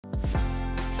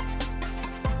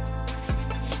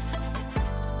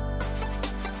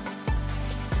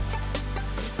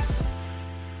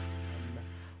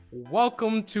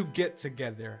Welcome to Get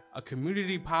Together, a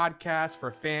community podcast for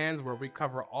fans where we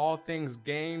cover all things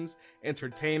games,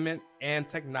 entertainment, and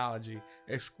technology,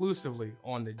 exclusively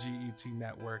on the GET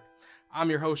network. I'm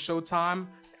your host, Showtime.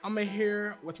 I'm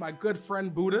here with my good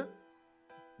friend, Buddha.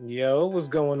 Yo, what's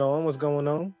going on? What's going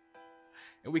on?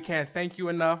 And we can't thank you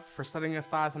enough for setting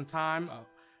aside some time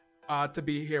to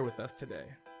be here with us today.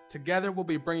 Together, we'll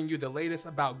be bringing you the latest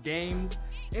about games,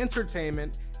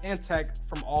 entertainment, and tech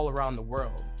from all around the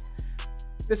world.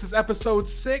 This is episode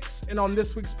 6, and on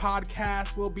this week's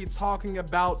podcast, we'll be talking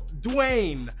about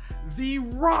Dwayne "The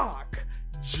Rock"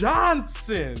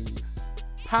 Johnson,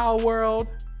 Pal World,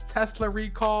 Tesla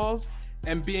recalls,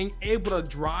 and being able to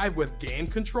drive with game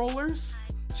controllers.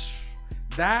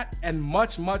 That and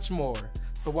much, much more.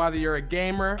 So whether you're a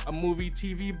gamer, a movie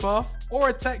TV buff, or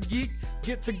a tech geek,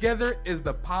 Get Together is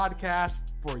the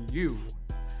podcast for you.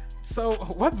 So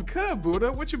what's good,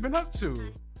 Buddha? What you been up to?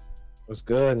 What's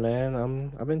good, man?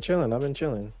 I've been chilling.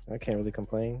 I can't really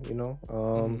complain,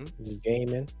 just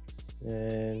gaming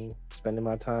and spending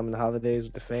my time in the holidays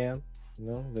with the fam,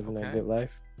 living that good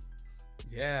life.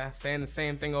 Yeah, saying the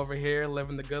same thing over here,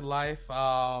 living the good life.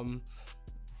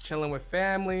 Chilling with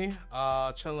family,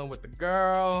 chilling with the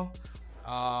girl.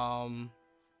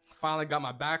 Finally got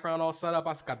my background all set up.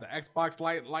 I just got the Xbox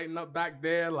lighting up back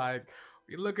there. Like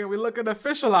we looking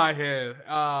official out here.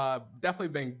 Definitely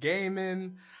been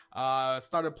gaming.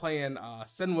 Started playing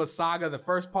Senua Saga, the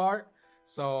first part.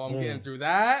 So I'm getting through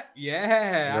that.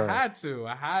 Yeah, right. I had to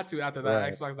after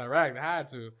that Xbox Direct. I had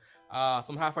to. So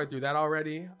I'm halfway through that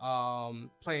already.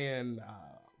 Playing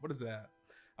what is that?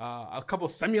 A couple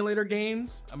simulator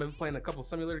games. I've been playing a couple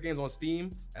simulator games on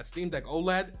Steam at Steam Deck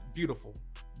OLED. Beautiful.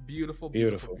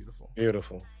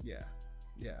 Yeah.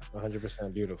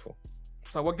 100% beautiful.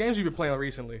 So what games have you been playing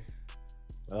recently?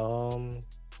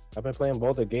 I've been playing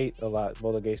Baldur's Gate a lot.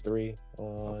 Baldur's Gate 3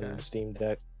 on Steam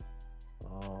Deck.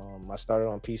 I started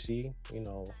on PC,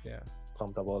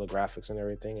 pumped up all the graphics and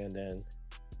everything, and then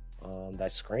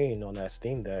that screen on that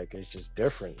Steam Deck is just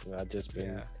different. I've just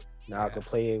been I can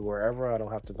play it wherever. I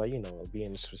don't have to be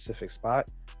in a specific spot.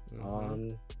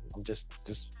 I'm just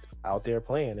out there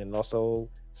playing, and also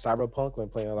Cyberpunk. Been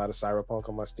playing a lot of Cyberpunk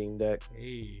on my Steam Deck.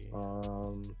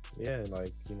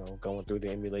 Going through the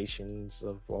emulations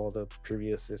of all the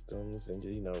previous systems and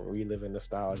reliving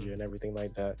nostalgia and everything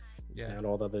like that. And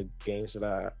all the other games that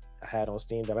I had on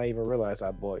Steam that I even realized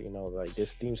I bought. Like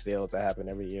there's Steam sales that happen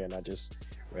every year, and I just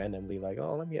randomly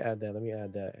let me add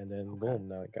that, and then boom,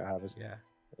 now I have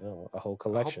a whole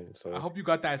collection. I hope you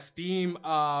got that Steam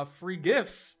free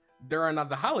gifts during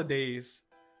the holidays.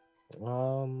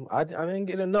 I didn't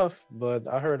get enough, but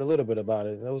I heard a little bit about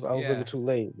it. I was a little too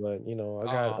late, but I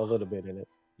got a little bit in it.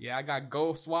 Yeah, I got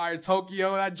Ghostwire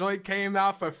Tokyo. That joint came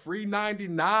out for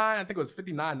 $3.99. I think it was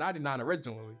 $59.99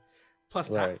 originally, plus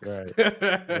tax.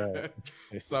 Right.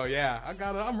 So yeah,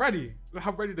 I'm ready.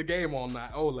 I'm ready to game on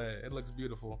that OLED. It looks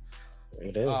beautiful.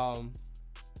 It is.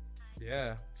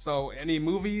 Yeah. So any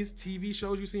movies, TV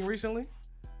shows you seen recently?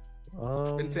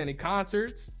 Been to any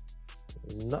concerts?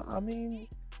 No,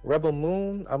 Rebel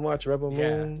Moon. I watched Rebel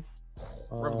Moon.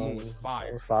 Rebel Moon was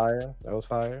fire. That was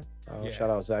fire. Shout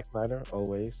out Zack Snyder.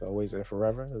 Always and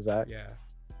forever. Zach. Yeah.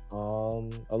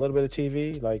 A little bit of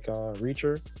TV like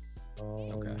Reacher.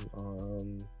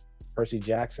 Percy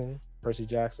Jackson.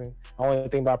 Only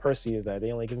thing about Percy is that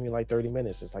they only give me 30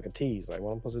 minutes. It's like a tease. Like,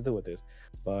 what I'm supposed to do with this?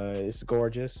 But it's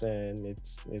gorgeous, and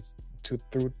it's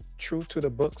true to the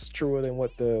books, truer than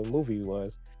what the movie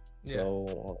was.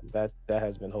 So that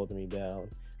has been holding me down.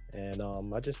 And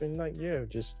I've just been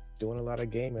just doing a lot of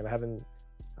gaming. I've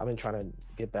been trying to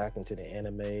get back into the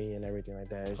anime and everything like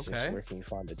that. It's just where can you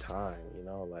find the time,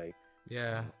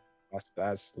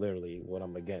 That's literally what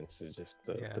I'm against, is just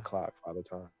the clock all the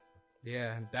time.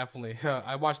 Yeah, definitely.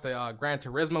 I watched the Gran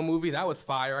Turismo movie. That was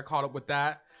fire. I caught up with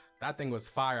that. That thing was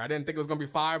fire. I didn't think it was going to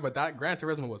be fire, but that Gran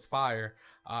Turismo was fire.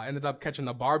 Ended up catching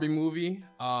the Barbie movie.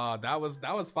 That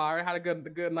was fire. Had a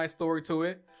good, nice story to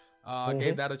it.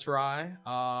 Gave that a try.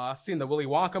 I seen the Willy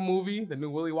Wonka movie, the new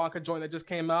Willy Wonka joint that just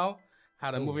came out.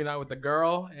 Had a movie night with the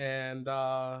girl, and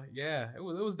it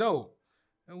was dope.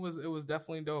 It was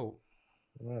definitely dope.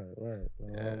 Right.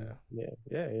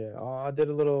 Yeah. I did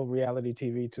a little reality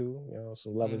TV too.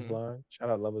 Some Love Is Blind. Shout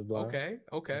out Love Is Blind.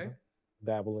 Okay.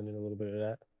 Dabbling in a little bit of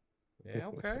that. Yeah.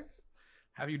 Okay.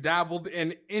 Have you dabbled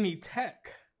in any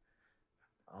tech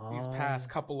these past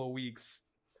couple of weeks,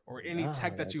 or any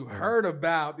tech that you heard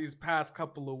about these past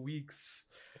couple of weeks?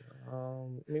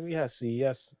 We had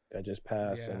CES that just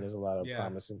passed, and there's a lot of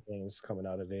promising things coming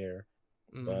out of there.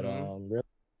 But really,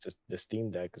 just the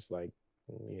Steam Deck is the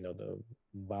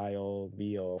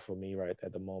be all for me right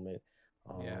at the moment.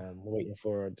 Yeah. Waiting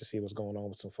to see what's going on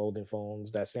with some folding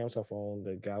phones. That Samsung phone,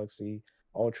 the Galaxy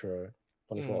Ultra,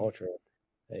 24 Mm, Ultra,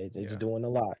 it's yeah. doing a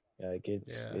lot. Like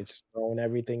Yeah. it's throwing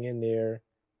everything in there,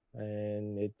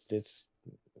 and it's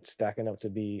stacking up to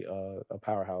be a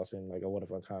powerhouse and like a one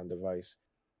of a kind device.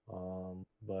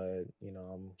 But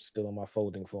I'm still on my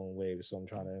folding phone wave, so I'm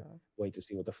trying to Okay. wait to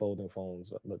see what the folding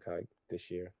phones look like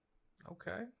this year.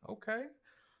 Okay. Okay.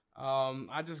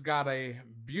 I just got a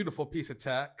beautiful piece of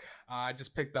tech. I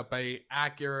just picked up a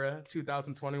Acura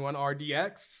 2021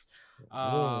 RDX,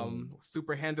 Mm,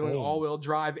 super handling clean. all-wheel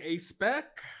drive A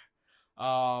spec.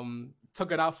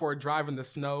 Took it out for a drive in the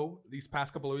snow these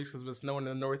past couple of weeks because it was snowing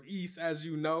in the Northeast, as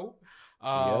you know.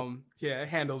 Yep. Yeah, it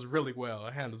handles really well.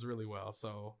 It handles really well.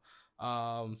 So,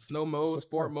 snow That's mode, what's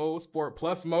up. sport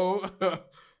plus mode,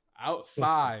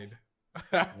 outside.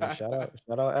 Yeah, shout out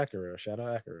Acura. Shout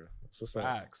out Acura. That's what's up.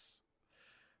 Facts.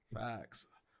 Facts.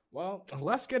 Well,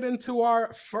 let's get into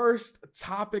our first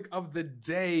topic of the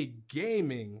day,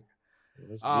 gaming.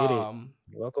 Let's get it. Um,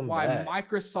 Welcome why back.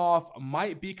 Microsoft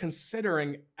might be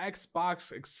considering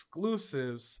Xbox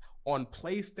exclusives on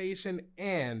PlayStation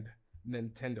and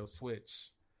Nintendo Switch.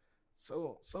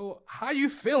 So how you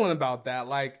feeling about that?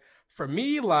 Like for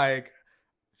me, like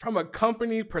from a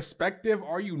company perspective,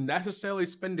 are you necessarily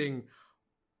spending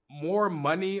more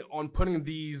money on putting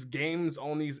these games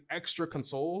on these extra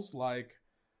consoles? Like,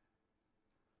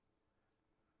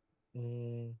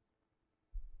 Mm,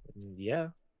 yeah.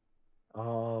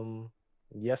 Um,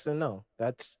 yes and no.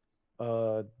 That's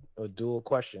uh, a dual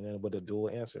question and with a dual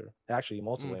answer. Actually,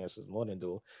 multiple mm, answers, more than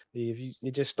dual. If you,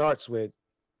 it just starts with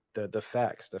the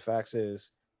facts. The facts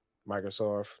is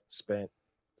Microsoft spent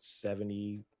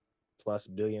 70+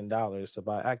 billion to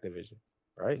buy Activision,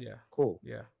 right? yeah, Cool.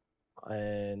 yeah,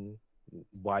 And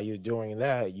while you're doing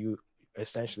that, you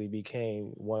essentially became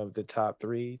one of the top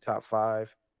three, top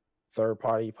five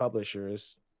third-party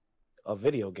publishers of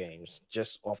video games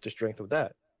just off the strength of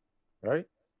that, right?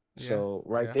 yeah, So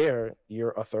right yeah. there,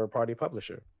 you're a third-party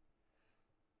publisher.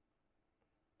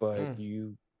 But Mm.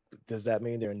 you does that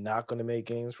mean they're not going to make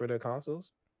games for their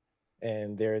consoles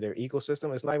and their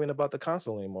ecosystem? It's not even about the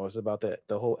console anymore. It's about the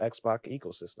whole Xbox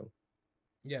ecosystem.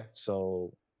 Yeah,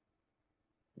 So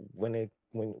when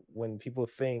people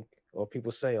think or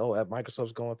people say, "Oh,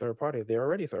 Microsoft's going third party," they're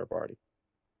already third party.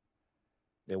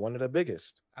 They're one of the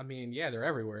biggest. I mean, yeah, they're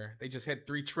everywhere. They just hit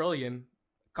 3 trillion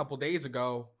a couple days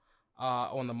ago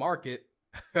on the market.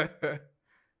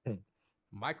 Hmm.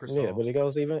 Yeah, but it Microsoft.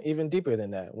 goes even deeper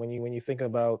than that. When you think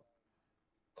about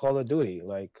Call of Duty,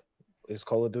 like is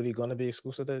Call of Duty going to be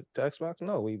exclusive to Xbox?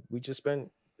 No, we just spent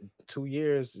 2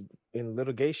 years in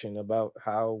litigation about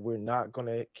how we're not going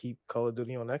to keep Call of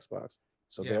Duty on Xbox.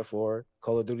 So Yeah, therefore,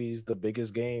 Call of Duty is the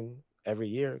biggest game every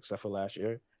year except for last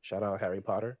year. Shout out Harry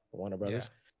Potter, Warner yeah, Brothers.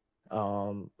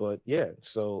 But yeah,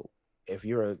 so if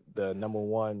you're the number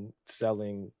one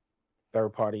selling third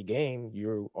party game,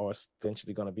 you are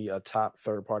essentially going to be a top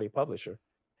third party publisher.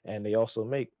 And they also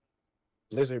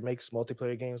Blizzard makes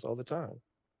multiplayer games all the time.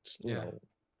 You yeah. know,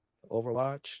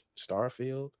 Overwatch,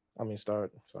 Starfield. I mean,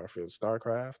 Starfield,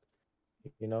 StarCraft.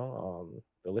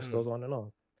 The list Mm, goes on and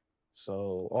on.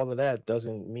 So all of that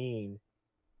doesn't mean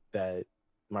that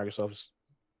Microsoft's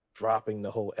dropping the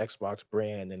whole Xbox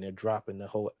brand and they're dropping the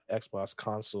whole Xbox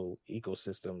console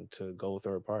ecosystem to go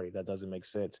third party. That doesn't make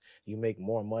sense. You make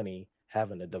more money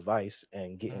having a device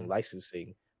and getting mm.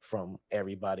 licensing from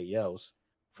everybody else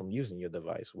from using your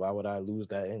device. Why would I lose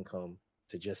that income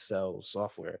to just sell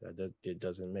software? It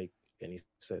doesn't make any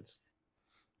sense.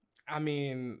 I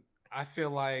mean, I feel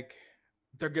like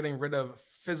they're getting rid of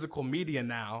physical media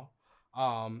now.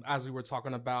 As we were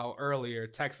talking about earlier,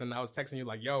 texting. I was texting you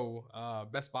like, "Yo,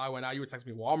 Best Buy went out." You were texting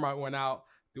me, "Walmart went out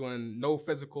doing no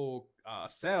physical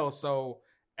sales." So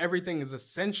everything is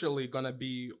essentially gonna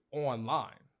be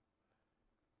online.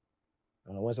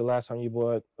 When's the last time you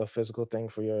bought a physical thing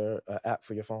for your app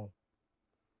for your phone?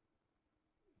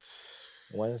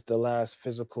 When's the last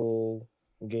physical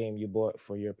game you bought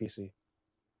for your PC?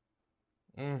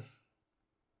 Mm,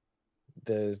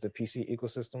 Does the PC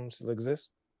ecosystem still exist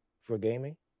for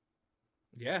gaming?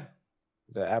 yeah,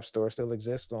 The App Store still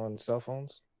exists on cell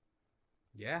phones.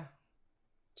 yeah.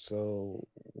 So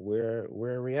where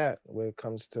are we at when it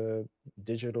comes to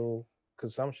digital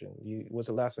consumption? What's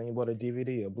the last time you bought a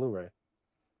DVD or Blu-ray?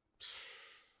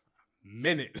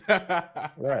 Minute.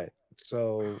 Right.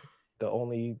 So the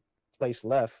only place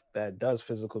left that does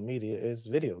physical media is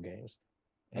video games.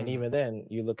 And Mm, even then,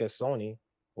 you look at Sony.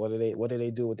 What do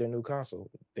they do with their new console?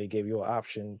 They gave you an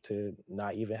option to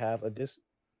not even have a disk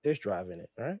drive in it,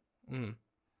 right? mm,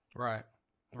 right,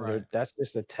 right. That's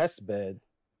just a test bed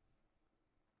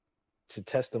to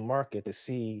test the market to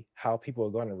see how people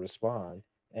are going to respond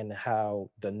and how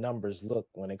the numbers look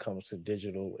when it comes to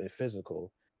digital and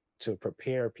physical to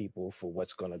prepare people for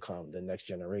what's going to come the next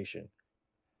generation.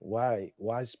 Why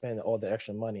spend all the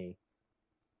extra money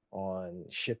on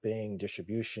shipping,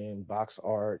 distribution, box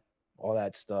art, all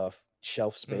that stuff,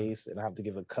 shelf Mm, space, and I have to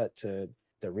give a cut to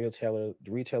the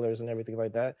retailers and everything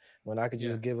like that, when I could yeah,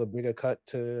 just give a bigger cut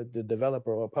to the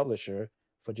developer or publisher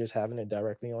for just having it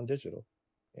directly on digital.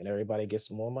 And everybody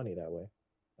gets more money that way.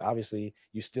 Obviously,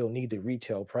 you still need the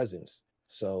retail presence.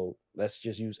 So let's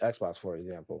just use Xbox for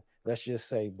example. Let's just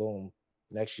say, boom,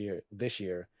 this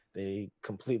year, they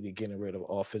completely getting rid of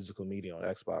all physical media on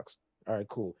Xbox. All right,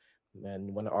 cool.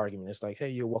 And when the argument is like, hey,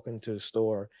 you're walking to the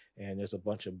store and there's a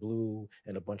bunch of blue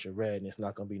and a bunch of red and it's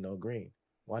not going to be no green.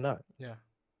 Why not? yeah.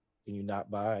 Can you not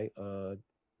buy a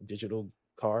digital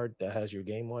card that has your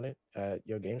game on it at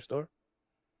your game store?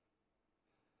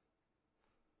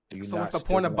 Do you So what's not the still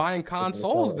point of gonna buying still gonna sell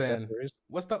consoles then? accessories?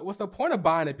 What's the point of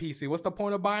buying a PC? What's the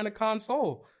point of buying a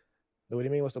console? What do you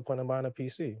mean? What's the point of buying a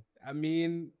PC? I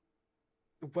mean,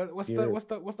 what's the You're what's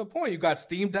the what's the point? You got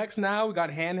Steam Decks now. We got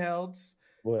handhelds.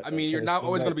 what? I mean, you're Can the not Steam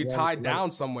always going Deck to be run tied run?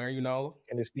 down somewhere, you know.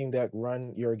 Can the Steam Deck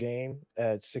run your game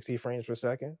at 60 frames per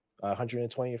second,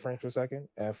 120 frames per second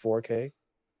at 4K?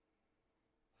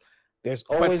 There's But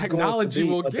always going to technology be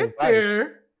will a get device.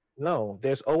 there. No,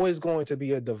 there's always going to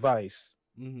be a device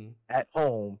Mm-hmm. at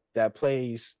home that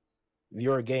plays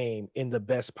your game in the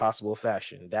best possible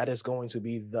fashion. That is going to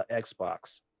be the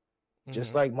Xbox.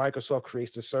 Just Mm-hmm. like Microsoft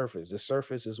creates the Surface. The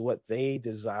Surface is what they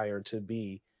desire to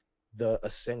be the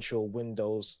essential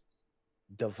Windows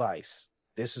device.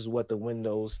 This is what the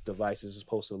Windows device is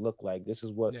supposed to look like. This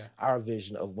is what Yeah, our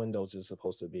vision of Windows is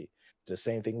supposed to be. The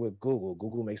same thing with Google.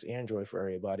 Google makes Android for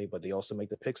everybody, but they also make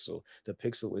the Pixel. The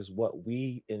Pixel is what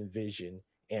we envision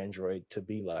Android to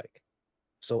be like.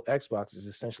 So Xbox is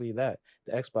essentially that.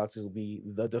 The Xbox will be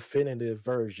the definitive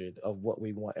version of what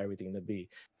we want everything to be.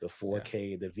 The yeah,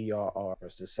 4K, the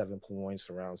VRRs, the 7 point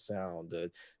surround sound,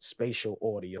 the spatial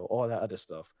audio, all that other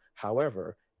stuff.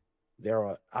 However, there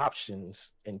are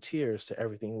options and tiers to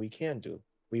everything we can do.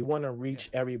 We want to yeah, reach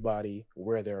everybody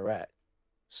where they're at.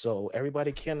 So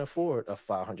everybody can't afford a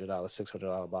 $500,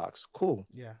 $600 box. Cool.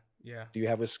 yeah, yeah, Do you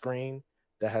have a screen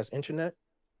that has internet?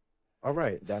 All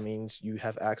right, that means you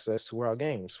have access to our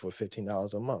games for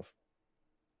 $15 a month.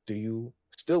 Do you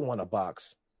still want a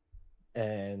box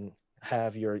and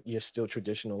have your still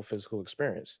traditional physical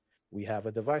experience? We have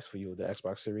a device for you, the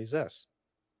Xbox Series S,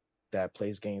 that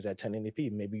plays games at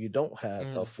 1080p. Maybe you don't have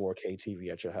a mm, 4K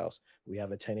TV at your house. We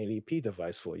have a 1080p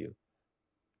device for you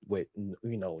with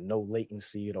no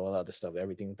latency and all that other stuff,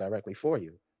 everything directly for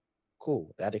you.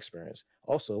 Cool, that experience.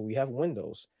 Also, we have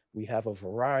Windows. We have a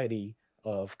variety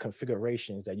of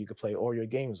configurations that you could play all your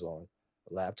games on: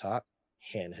 laptop,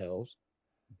 handhelds,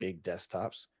 big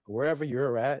desktops. Wherever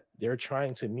you're at, they're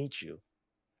trying to meet you.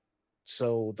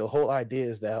 So the whole idea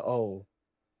is that, oh,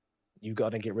 you got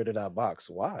to get rid of that box.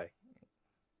 Why?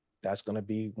 That's going to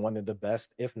be one of the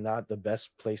best, if not the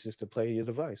best places to play your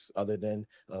device, other than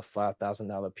a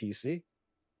 $5,000 PC.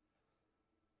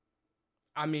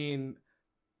 I mean,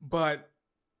 but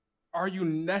are you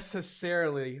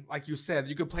necessarily, like you said,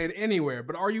 you could play it anywhere,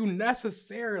 but are you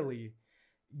necessarily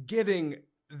getting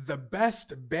the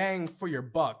best bang for your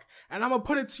buck? And I'm gonna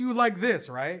put it to you like this,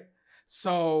 right?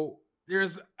 So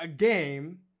there's a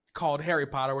game called Harry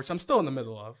Potter, which I'm still in the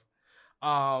middle of.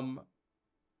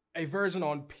 A version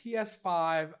on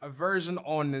PS5, a version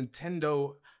on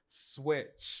Nintendo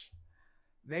Switch.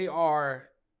 They are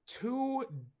two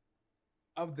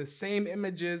of the same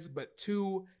images, but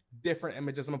two different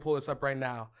images. I'm gonna pull this up right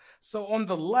now. So on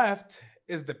the left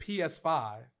is the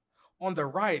PS5, on the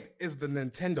right is the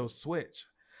Nintendo Switch.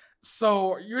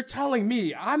 So you're telling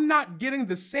me I'm not getting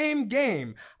the same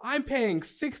game. I'm paying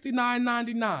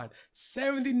 $69.99,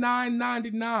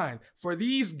 $79.99 for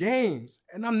these games,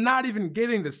 and I'm not even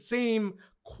getting the same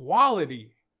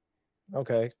quality.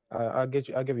 Okay, I'll get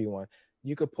you. I'll give you one.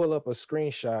 You could pull up a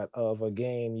screenshot of a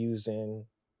game using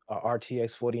a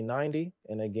RTX 4090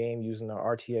 and a game using a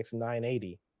RTX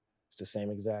 980. It's the same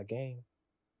exact game,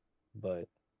 but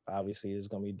obviously there's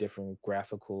going to be different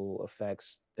graphical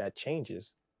effects that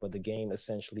changes, but the game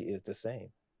essentially is the same.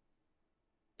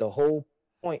 The whole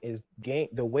point is game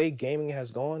the way gaming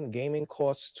has gone, gaming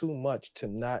costs too much to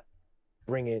not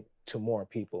bring it to more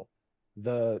people.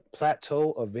 The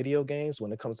plateau of video games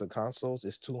when it comes to consoles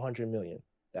is 200 million.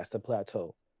 That's the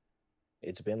plateau.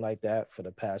 It's been like that for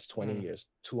the past 20 Mm, years.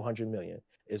 200 million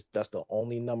is that's the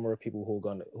only number of people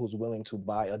who's willing to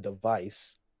buy a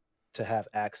device to have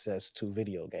access to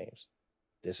video games.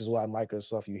 This is why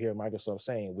Microsoft, you hear Microsoft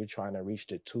saying we're trying to reach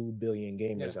the 2 billion Yeah.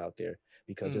 gamers out there,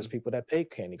 because there's Mm. people that play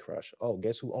Candy Crush. Oh,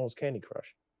 guess who owns Candy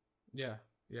Crush? Yeah.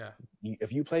 Yeah.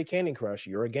 If you play Candy Crush,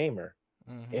 you're a gamer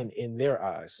Mm-hmm. in their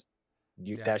eyes.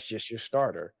 Yeah. That's just your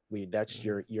starter. That's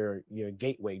Mm-hmm. your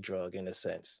gateway drug in a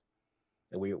sense.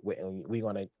 And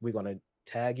we're gonna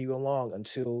tag you along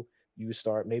until you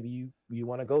start. Maybe you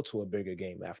want to go to a bigger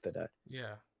game after that.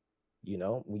 Yeah. You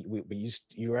know,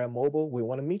 you're at mobile. We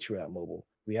want to meet you at mobile.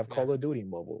 We have Yeah. Call of Duty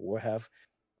mobile. We'll have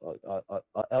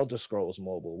Elder Scrolls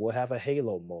mobile. We'll have a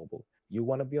Halo mobile. You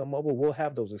want to be on mobile? We'll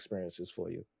have those experiences for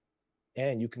you,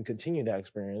 and you can continue that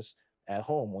experience at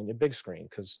home on your big screen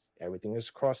because everything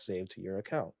is cross saved to your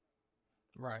account.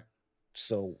 Right.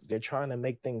 So they're trying to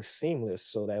make things seamless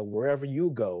so that wherever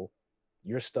you go,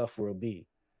 your stuff will be,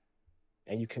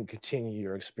 and you can continue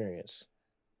your experience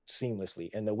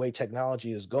seamlessly. And the way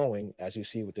technology is going, as you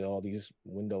see with all these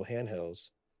window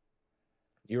handhelds,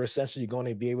 you're essentially going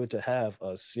to be able to have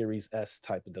a Series S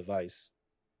type of device,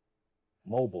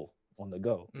 mobile on the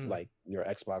go, Mm. like your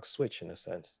Xbox Switch in a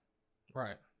sense.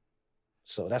 Right.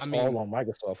 So I that's all mean, on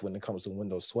Microsoft when it comes to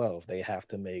Windows 12. They have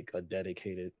to make a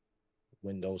dedicated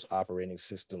Windows operating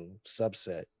system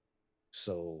subset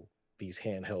so these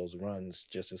handhelds runs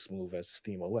just as smooth as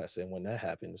Steam OS. And when that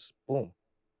happens, boom,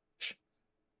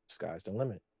 sky's the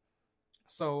limit.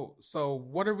 so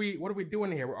what are we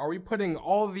doing here? Are we putting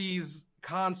all these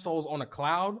consoles on a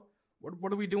cloud?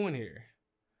 What are we doing here?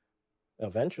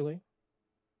 Eventually.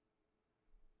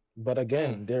 But Mm.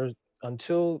 again, there's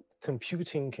until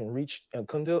computing can reach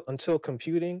until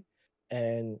computing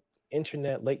and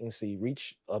internet latency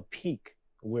reach a peak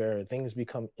where things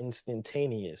become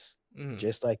instantaneous, Mm.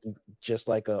 just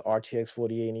like a RTX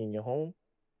 4080 in your home,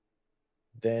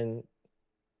 then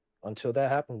until that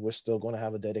happens, we're still going to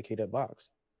have a dedicated box.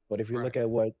 But if you Right. look at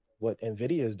what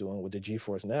Nvidia is doing with the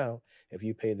GeForce Now, if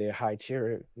you pay their high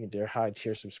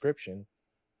tier subscription,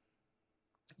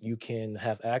 you can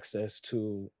have access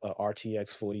to a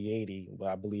RTX 4080,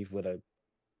 I believe with a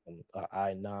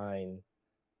i9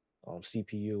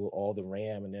 CPU, all the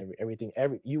RAM and everything.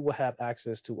 You will have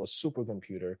access to a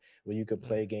supercomputer where you could Mm.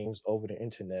 play games over the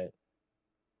internet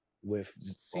with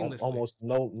Seamlessly. almost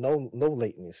no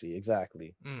latency,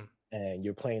 exactly. Mm. And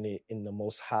you're playing it in the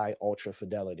most high ultra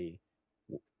fidelity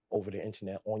over the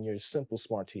internet on your simple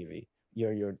smart TV.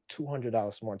 Your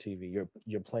 $200 smart TV.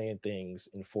 You're playing things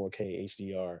in 4K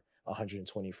HDR,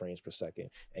 120 frames per second,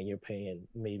 and you're paying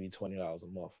maybe $20 a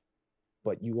month.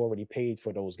 But you already paid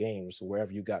for those games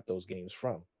wherever you got those games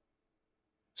from.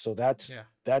 So Yeah.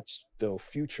 that's the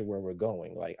future where we're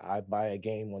going. Like I buy a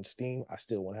game on Steam, I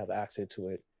still want to have access to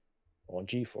it on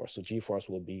GeForce. So GeForce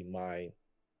will be my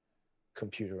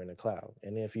computer in the cloud.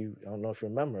 And if you, I don't know if you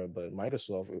remember, but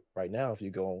Microsoft right now, if you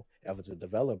go as a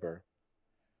developer,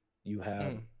 you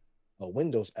have Mm. a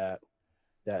Windows app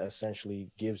that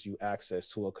essentially gives you access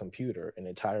to a computer, an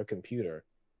entire computer,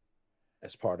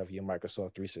 as part of your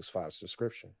Microsoft 365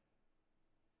 subscription.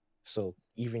 So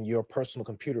even your personal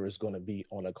computer is going to be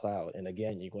on a cloud. And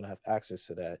again, you're going to have access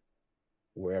to that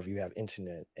wherever you have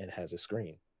internet and has a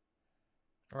screen.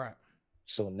 Right.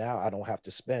 So now I don't have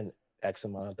to spend X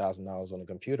amount of $1,000 on a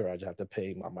computer. I just have to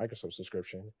pay my Microsoft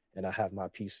subscription and I have my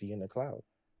PC in the cloud.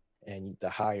 And the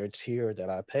higher tier that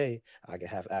I pay, I can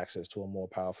have access to a more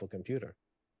powerful computer.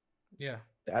 Yeah.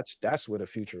 That's where the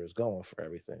future is going for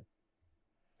everything.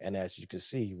 And as you can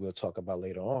see, we'll talk about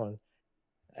later on,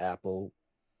 Apple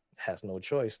has no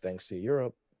choice, thanks to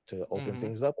Europe, to open Mm-hmm.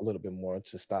 things up a little bit more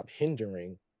to stop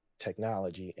hindering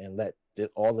technology and let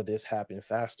all of this happen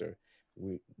faster.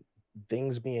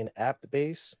 Things being app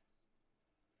based,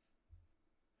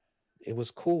 it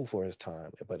was cool for his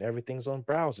time, but everything's on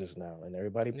browsers now, and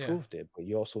everybody Yeah. proved it. But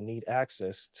you also need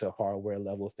access to hardware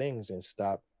level things and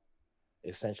stop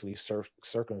essentially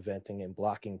circumventing and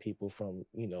blocking people from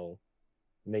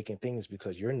making things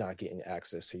because you're not getting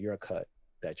access to your cut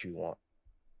that you want.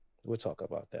 We'll talk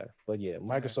about that. But yeah, Yeah.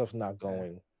 Microsoft's not Yeah.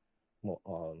 going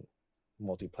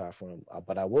multi-platform.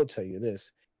 But I will tell you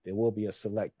this: there will be a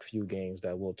select few games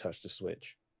that will touch the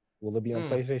Switch. Will it be on Mm.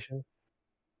 PlayStation?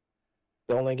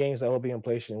 The only games that will be on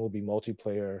PlayStation will be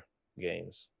multiplayer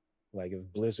games. Like if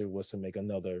Blizzard was to make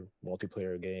another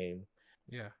multiplayer game,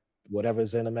 Yeah. whatever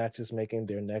ZeniMax is making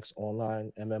their next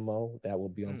online MMO, that will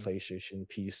be on Mm. PlayStation,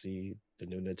 PC, the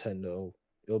new Nintendo.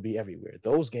 It'll be everywhere.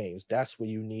 Those games, that's where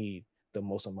you need the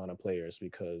most amount of players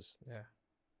because Yeah.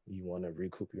 you want to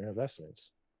recoup your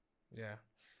investments. Yeah.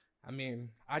 I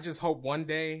mean, I just hope one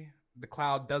day the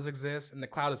cloud does exist and the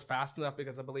cloud is fast enough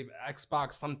because I believe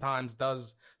Xbox sometimes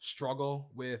does struggle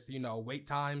with, wait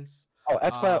times. Oh,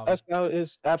 Um, Xbox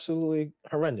is absolutely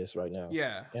horrendous right now,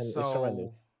 yeah. and it's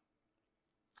horrendous.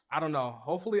 I don't know.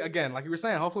 Hopefully, again, like you were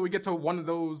saying, hopefully we get to one of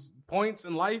those points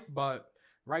in life. But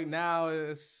right now,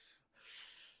 it's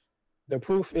The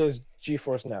proof is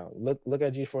GeForce Now. Look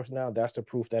at GeForce Now. That's the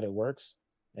proof that it works.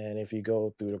 And if you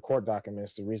go through the court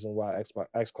documents, the reason why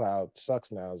xCloud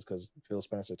sucks now is because Phil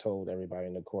Spencer told everybody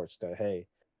in the courts that, hey,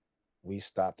 we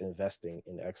stopped investing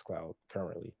in xCloud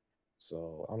currently.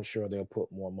 So I'm sure they'll put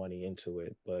more money into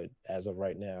it. But as of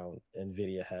right now,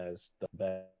 NVIDIA has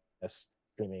the best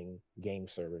streaming game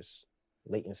service,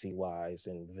 latency wise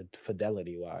and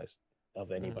fidelity wise,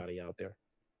 of anybody out there.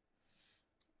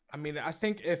 I mean, I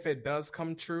think if it does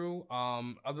come true,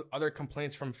 other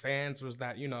complaints from fans was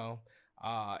that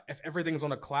if everything's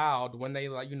on a cloud, when they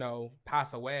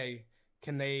pass away,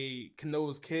 can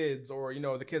those kids or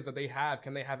the kids that they have,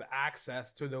 can they have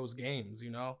access to those games?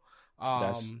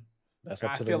 That's that's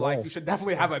up I to the feel like laws. you should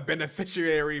definitely have a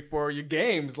beneficiary for your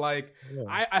games. Like Yeah.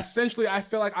 I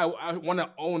feel like I want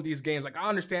to own these games. Like I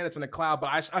understand it's in the cloud,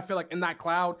 but I feel like in that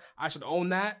cloud I should own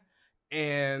that,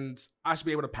 and I should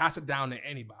be able to pass it down to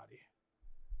anybody.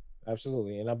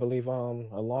 Absolutely. And I believe a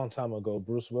long time ago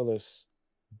Bruce Willis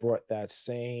brought that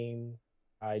same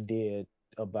idea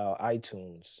about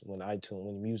iTunes when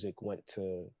music went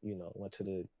to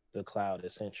the cloud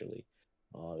essentially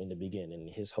in the beginning.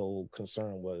 His whole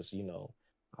concern was,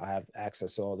 I have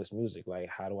access to all this music. Like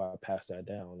how do I pass that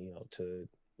down, to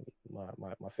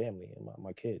my family and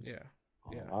my kids? Yeah.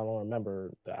 Yeah. I don't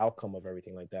remember the outcome of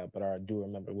everything like that, but I do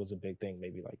remember it was a big thing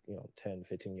maybe like 10,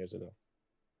 15 years ago.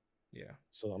 Yeah.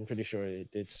 So I'm pretty sure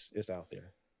it's out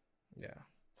there. Yeah.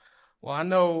 Well, I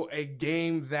know a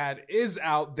game that is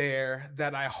out there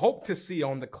that I hope to see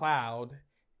on the cloud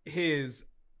is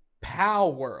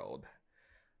Pal World.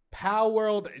 Pal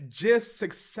World just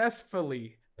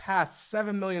successfully passed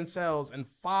 7 million sales in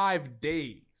 5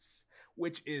 days,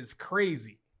 which is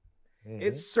crazy. Mm-hmm.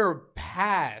 It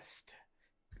surpassed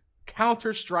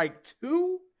Counter-Strike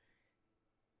 2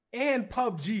 and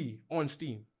PUBG on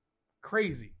Steam.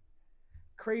 Crazy.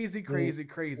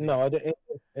 No, it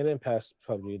didn't pass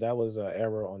PUBG. That was an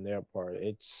error on their part.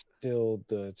 It's still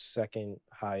the second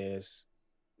highest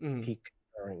peak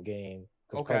current game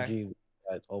because PUBG was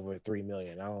at over 3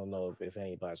 million. I don't know if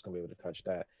anybody's gonna be able to touch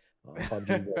that.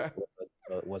 PUBG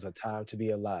was a time to be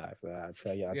alive. I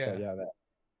tell y'all that.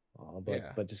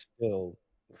 But it's still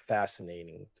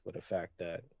fascinating for the fact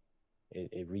that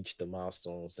it reached the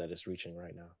milestones that it's reaching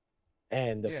right now.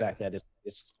 And the fact that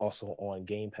it's also on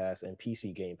Game Pass and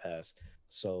PC Game Pass,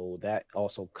 so that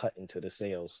also cut into the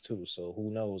sales too. So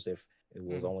who knows if it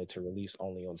was only to release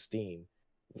only on Steam?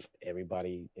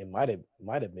 Everybody, it might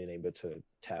have been able to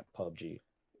tap PUBG.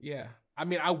 Yeah, I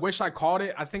mean, I wish I caught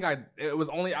it. I think it was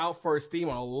only out for Steam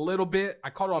on a little bit. I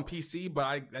caught it on PC, but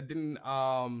I didn't.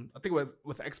 I think it was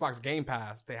with Xbox Game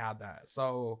Pass they had that,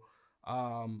 so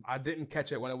I didn't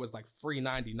catch it when it was like free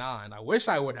 $99. I wish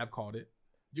I would have caught it.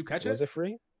 Did you catch it? Was it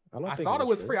free? I thought it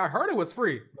was free. I heard it was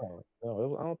free.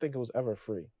 No, I don't think it was ever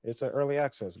free. It's an early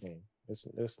access game.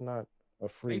 It's not a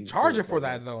free. They charge it for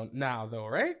that now,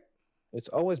 right? It's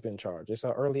always been charged. It's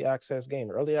an early access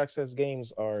game. Early access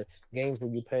games are games where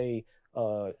you pay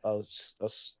a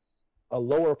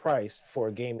lower price for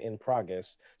a game in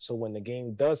progress. So when the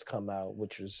game does come out,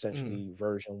 which is essentially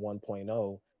version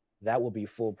 1.0, that will be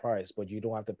full price, but you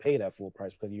don't have to pay that full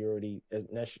price because you already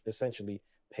essentially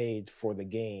paid for the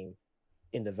game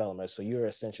in development. So you're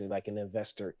essentially like an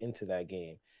investor into that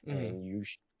game, and you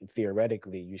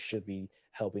theoretically you should be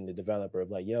helping the developer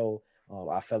of like, yo,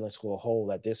 I fell into a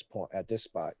hole at this point, at this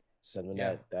spot, sending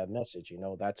that message.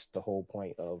 That's the whole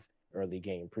point of early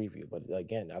game preview. But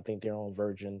again, I think they're on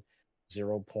version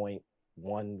 0.11.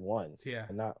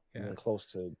 Not even close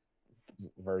to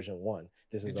version 1.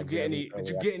 Did you get any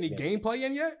gameplay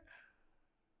in yet?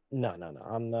 No,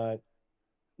 I'm not.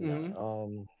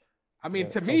 I mean,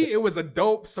 to me, it was a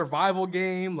dope survival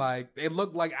game. Like, it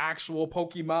looked like actual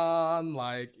Pokemon.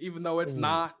 Like, even though it's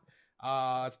not,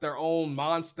 it's their own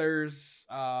monsters.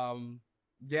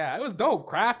 It was dope.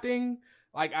 Crafting.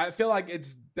 Like, I feel like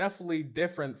it's definitely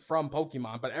different from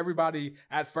Pokemon, but everybody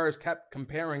at first kept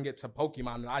comparing it to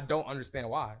Pokemon, and I don't understand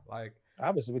why. Like,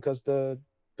 obviously, because the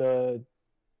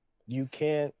you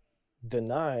can't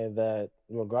deny that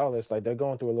regardless, like they're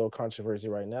going through a little controversy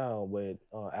right now with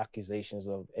accusations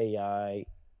of AI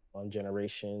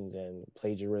generation and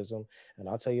plagiarism. And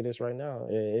I'll tell you this right now,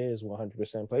 it is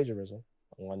 100% plagiarism,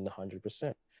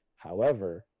 100%.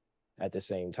 However, at the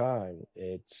same time,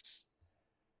 that's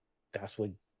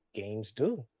what games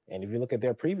do. And if you look at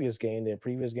their previous game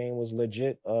was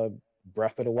legit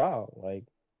Breath of the Wild. Like,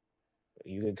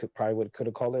 you could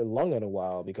have called it Lung of the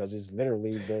Wild because it's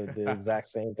literally the exact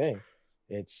same thing.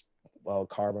 it's a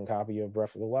carbon copy of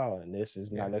Breath of the Wild, and this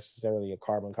is Yeah. not necessarily a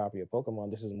carbon copy of Pokemon.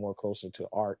 This is more closer to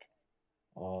Ark,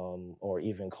 or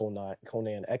even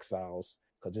Conan Exiles,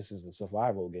 because this is a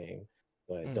survival game.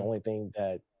 But the only thing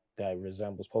that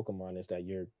resembles Pokemon is that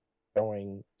you're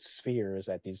throwing spheres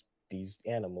at these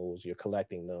animals, you're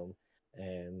collecting them,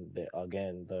 and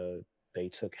they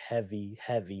took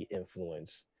heavy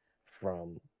influence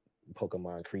from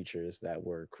Pokemon creatures that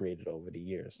were created over the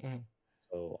years.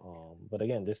 So, but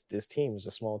again, this team is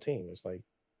a small team. It's like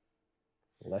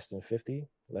less than 50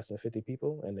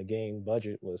 people, and the game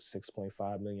budget was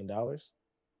 $6.5 million.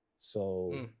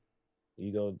 So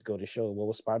you go to show what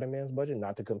was Spider-Man's budget,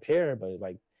 not to compare, but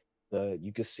like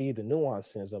you could see the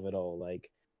nuances of it all, like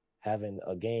having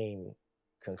a game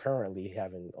concurrently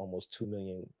having almost 2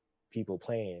 million people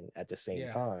playing at the same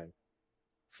time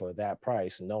for that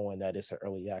price, knowing that it's an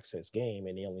early access game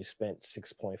and they only spent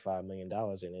 $6.5 million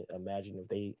in it. Imagine if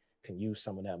they can use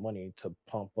some of that money to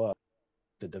pump up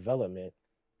the development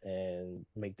and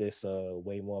make this a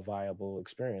way more viable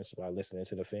experience by listening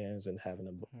to the fans and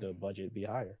having the budget be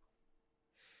higher.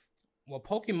 Well,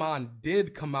 Pokemon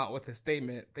did come out with a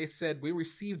statement. They said, "We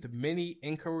received many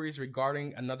inquiries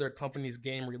regarding another company's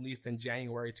game released in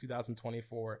January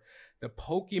 2024. The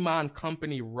Pokemon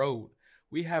Company wrote,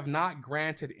 we have not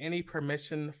granted any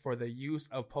permission for the use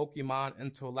of Pokemon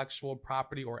intellectual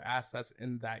property or assets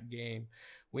in that game.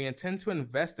 We intend to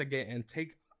investigate and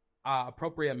take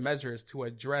appropriate measures to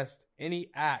address any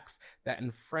acts that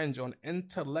infringe on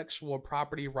intellectual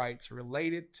property rights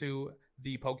related to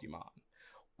the Pokemon.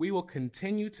 We will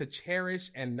continue to cherish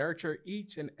and nurture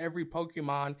each and every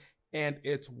Pokemon and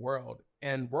its world,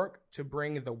 and work to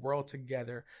bring the world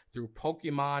together through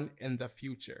Pokemon in the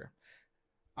future."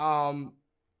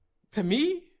 To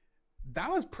me, that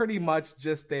was pretty much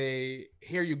just a,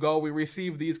 here you go, we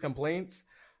received these complaints.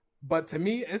 But to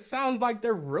me, it sounds like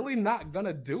they're really not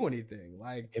gonna do anything.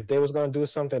 Like, if they was gonna do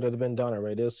something, it would have been done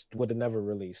already. This would have never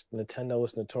released. Nintendo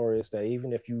is notorious that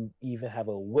even if you even have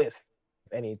a whiff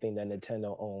of anything that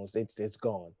Nintendo owns, it's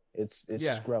gone. It's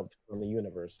scrubbed from the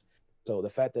universe. So the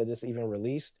fact that this even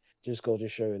released just goes to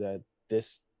show that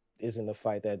this isn't a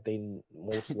fight that they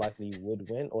most likely would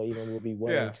win, or even would be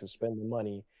willing to spend the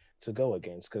money to go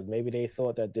against, because maybe they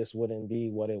thought that this wouldn't be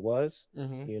what it was,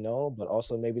 but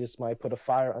also maybe this might put a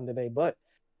fire under their butt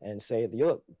and say,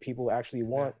 look, people actually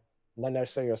want not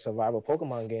necessarily a survival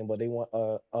Pokemon game, but they want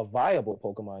a viable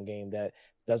Pokemon game that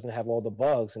doesn't have all the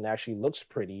bugs and actually looks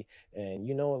pretty, and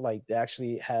like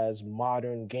actually has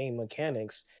modern game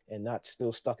mechanics and not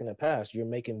still stuck in the past. You're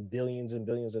making billions and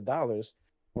billions of dollars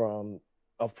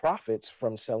of profits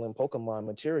from selling Pokemon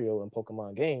material and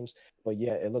Pokemon games, but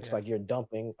yet it looks like you're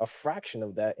dumping a fraction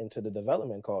of that into the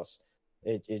development costs.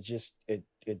 It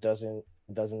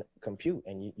doesn't compute,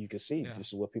 and you can see this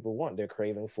is what people want. They're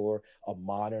craving for a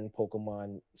modern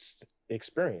Pokemon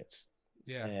experience.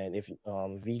 And if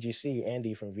VGC,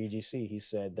 Andy from VGC, he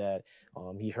said that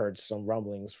he heard some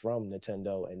rumblings from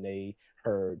Nintendo, and they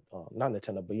heard not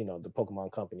Nintendo, but the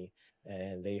Pokemon Company,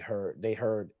 and they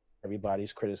heard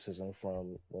everybody's criticism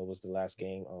from what was the last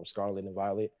game, Scarlet and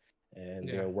Violet, and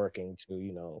they're working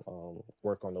to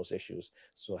work on those issues.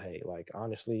 So hey, like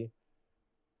honestly,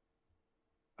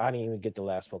 I didn't even get the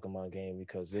last Pokemon game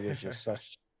because it was just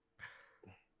such.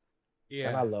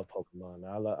 And I love Pokemon.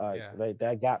 Like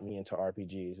that got me into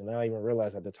RPGs, and I didn't even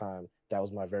realize at the time that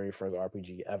was my very first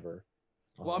RPG ever.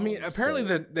 Well, I mean, apparently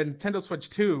the Nintendo Switch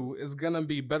 2 is gonna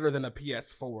be better than a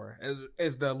PS4,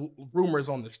 as the rumors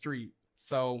on the street.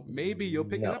 So maybe you'll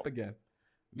pick it up again.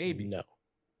 Maybe. No.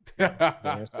 The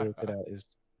answer to that is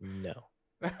no.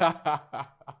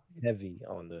 Heavy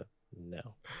on the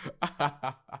no.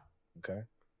 Okay?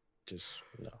 Just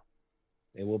no.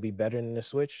 It will be better than the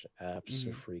Switch?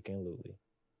 Absolutely.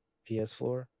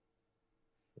 PS4?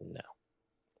 No.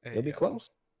 It'll be close.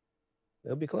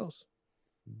 It'll be close.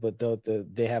 But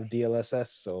they have DLSS,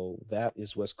 so that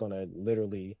is what's going to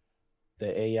literally,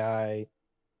 the AI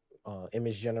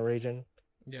image generation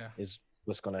is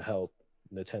what's going to help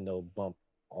Nintendo bump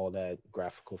all that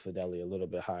graphical fidelity a little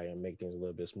bit higher and make things a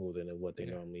little bit smoother than what they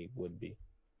normally would be.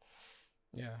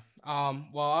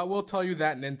 Well, I will tell you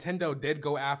that Nintendo did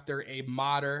go after a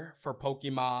modder for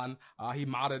Pokemon. He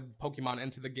modded Pokemon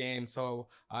into the game, so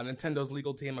Nintendo's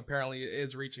legal team apparently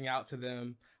is reaching out to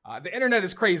them. The internet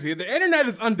is crazy. The internet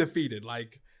is undefeated.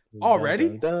 Like,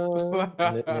 already?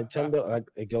 Nintendo,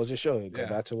 it goes to show you, go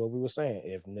back to what we were saying.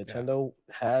 If Nintendo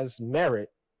has merit,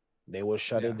 they will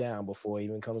shut it down before it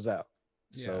even comes out.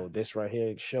 So this right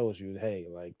here shows you, hey,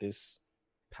 like this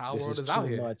Power is out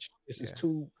here. This is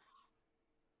too.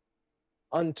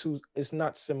 it's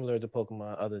not similar to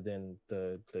Pokemon other than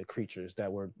the creatures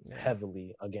that were Yeah.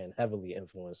 heavily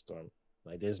influenced them.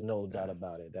 Like there's no Yeah. doubt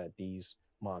about it that these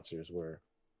monsters were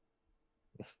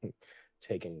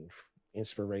taking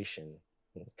inspiration,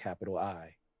 capital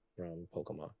I, from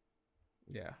Pokemon.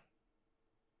 Yeah.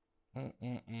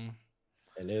 Mm-mm-mm.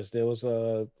 And there was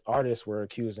artists were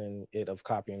accusing it of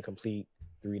copying complete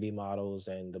 3D models,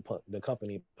 and the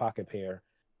company Pocket Pair,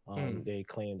 Mm. they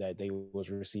claimed that they was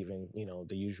receiving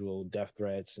the usual death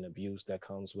threats and abuse that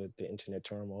comes with the internet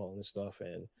turmoil and stuff,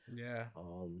 and Yeah.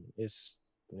 it's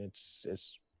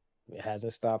it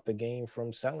hasn't stopped the game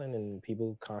from selling and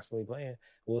people constantly playing.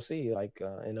 We'll see, like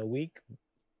in a week,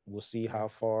 we'll see Yeah. how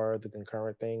far the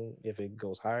concurrent thing, if it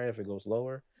goes higher, if it goes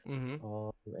lower,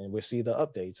 Mm-hmm. and we'll see the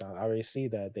updates. I already see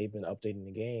that they've been updating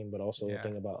the game, but also the Yeah.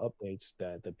 thing about updates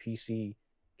that the PC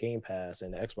Game Pass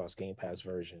and the Xbox Game Pass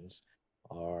versions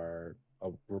are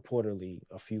reportedly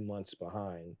a few months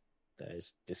behind. That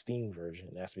is the Steam version.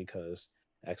 That's because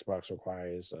Xbox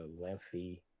requires a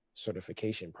lengthy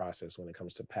certification process when it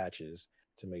comes to patches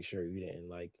to make sure you didn't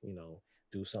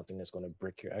do something that's going to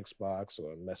brick your Xbox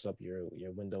or mess up your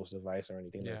Windows device or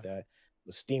anything like Yeah. that.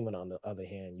 With Steam, on the other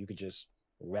hand, you could just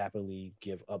rapidly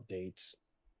give updates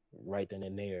right then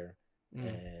and there. Mm.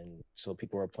 And so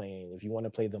people are playing. If you want to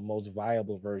play the most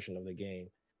viable version of the game,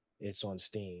 it's on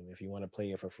Steam. If you want to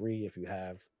play it for free, if you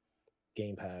have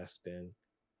Game Pass, then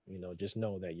just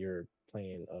know that you're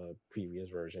playing a previous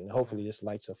version. Yeah. Hopefully, this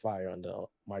lights a fire under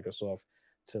Microsoft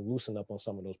to loosen up on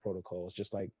some of those protocols,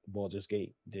 just like Baldur's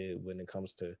Gate did when it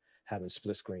comes to having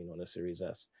split screen on the Series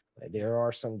S. Like, Yeah. there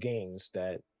are some games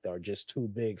that are just too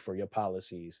big for your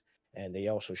policies, and they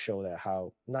also show that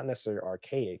how not necessarily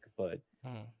archaic, but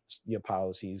Mm. your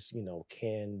policies,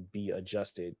 can be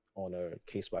adjusted on a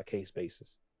case by case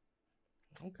basis.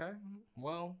 Okay.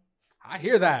 Well, I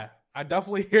hear that. I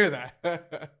definitely hear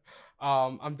that.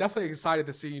 I'm definitely excited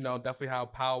to see, definitely how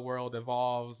Power World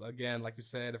evolves. Again, like you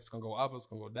said, if it's gonna go up, it's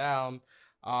gonna go down.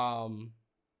 Um,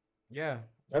 yeah,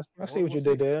 I see what we'll you did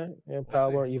see. there. And We'll see.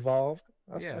 Power evolved.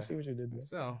 I Yeah. see what you did there.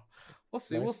 So we'll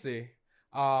see. We'll Nice. see.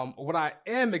 What I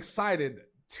am excited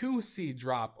to see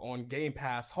drop on Game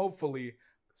Pass, hopefully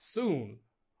soon,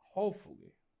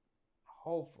 hopefully,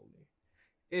 hopefully,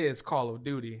 is Call of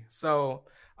Duty. So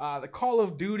the Call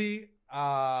of Duty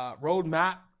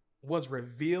roadmap was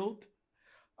revealed.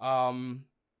 Um,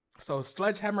 so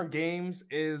Sledgehammer Games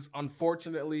is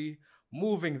unfortunately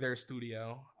moving their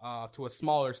studio to a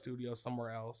smaller studio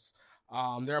somewhere else.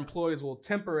 Their employees will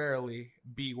temporarily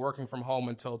be working from home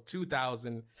until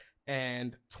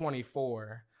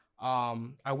 2024.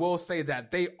 I will say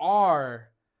that they are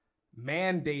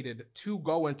mandated to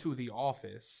go into the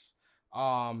office.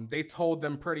 They told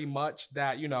them pretty much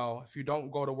that, if you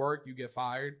don't go to work, you get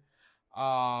fired.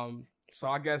 So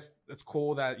I guess it's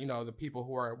cool that, the people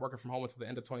who are working from home until the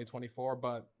end of 2024,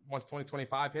 but once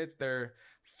 2025 hits, they're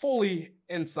fully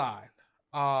inside.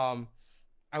 I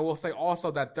will say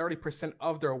also that 30%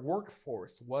 of their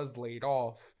workforce was laid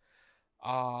off.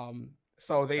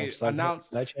 So they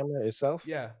announced, Sledgehammer itself,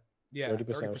 yeah, 30% of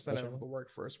 30% of Sledgehammer. the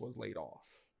workforce was laid off.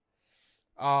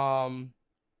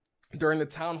 During the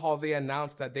town hall, they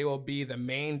announced that they will be the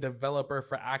main developer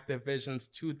for Activision's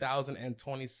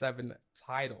 2027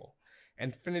 title.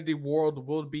 Infinity Ward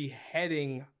will be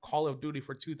heading Call of Duty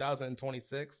for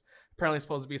 2026. Apparently, it's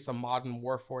supposed to be some Modern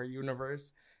Warfare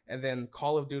universe. And then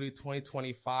Call of Duty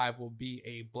 2025 will be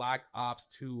a Black Ops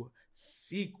 2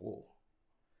 sequel.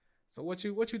 So what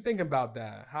you think about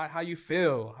that? How you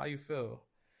feel? How you feel?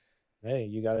 Hey,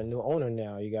 you got a new owner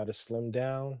now. You got to slim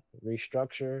down,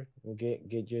 restructure, and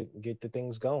get the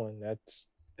things going. That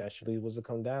should be what's to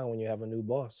come down when you have a new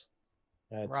boss.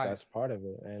 Right. That's part of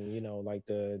it. And like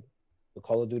the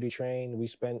Call of Duty train, we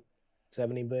spent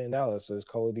 $70 billion. So this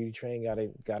Call of Duty train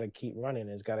gotta keep running.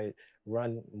 It's gotta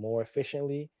run more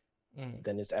efficiently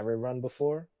than it's ever run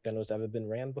before, than it's ever been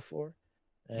ran before.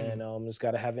 And it's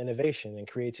got to have innovation and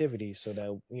creativity so that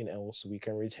so we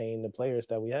can retain the players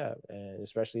that we have, and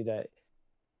especially that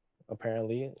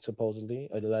apparently, supposedly,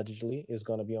 allegedly is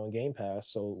going to be on Game Pass.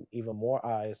 So even more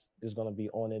eyes is going to be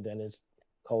on it than its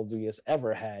Call of Duty has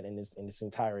ever had in its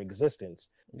entire existence.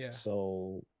 Yeah.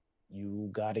 So you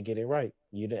got to get it right.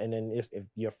 And then if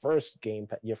your first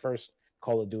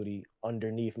Call of Duty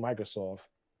underneath Microsoft,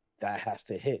 that has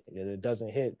to hit. If it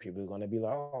doesn't hit, people are going to be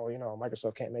like, oh,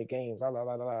 Microsoft can't make games. La la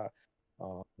la la.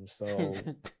 So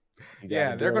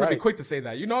yeah, they're going to be quick to say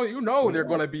that. They're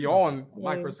going to be on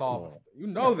Microsoft. You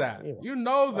know that. You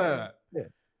know that.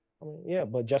 Yeah,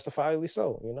 but justifiably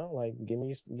so. Like give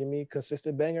me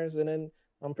consistent bangers, and then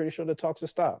I'm pretty sure the talks will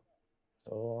stop.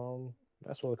 So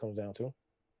that's what it comes down to.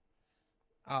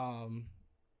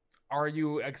 are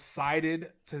you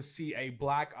excited to see a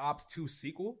Black Ops 2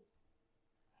 sequel?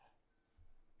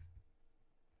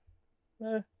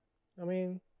 I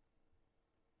mean,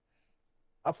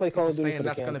 I play People Call of Duty saying for the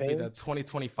that's going to be the campaigns.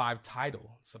 2025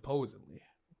 title, supposedly.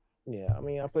 Yeah, I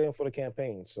mean, I play them for the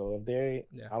campaign. So if I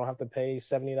don't have to pay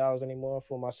 $70 anymore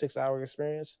for my 6-hour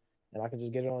experience, and I can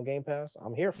just get it on Game Pass,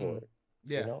 I'm here for it.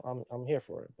 Yeah, you know, I'm here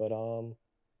for it. But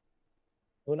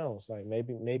who knows? Like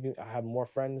maybe I have more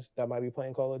friends that might be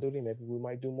playing Call of Duty. Maybe we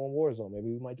might do more Warzone. Maybe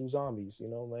we might do zombies. You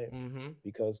know,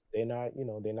 because they're not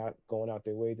going out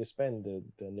their way to spend the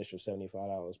initial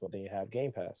 $75, but they have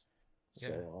Game Pass. Yeah.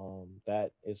 So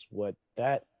that is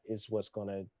what's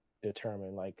gonna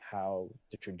determine like how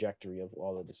the trajectory of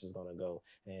all of this is gonna go,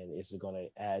 and is it gonna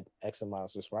add X amount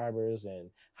of subscribers, and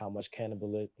how much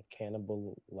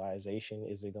cannibalization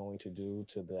is it going to do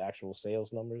to the actual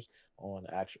sales numbers on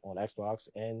Xbox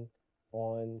and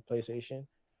on PlayStation?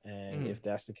 And if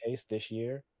that's the case this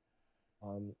year,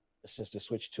 since the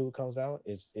Switch 2 comes out,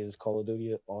 is Call of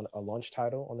Duty on a launch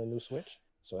title on the new Switch?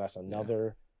 So that's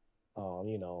another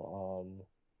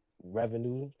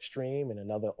revenue stream and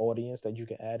another audience that you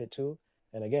can add it to.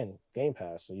 And again, Game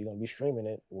Pass, so you're gonna be streaming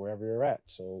it wherever you're at.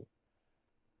 So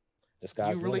the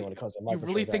sky's the limit when it comes to microtransactions. You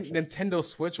really think Nintendo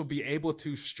Switch will be able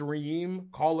to stream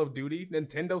Call of Duty?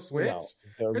 Nintendo Switch?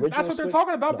 No, that's what they're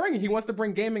talking about bringing. He wants to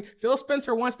bring gaming. Phil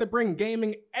Spencer wants to bring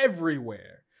gaming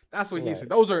everywhere. That's what he said.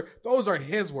 Those are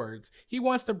his words. He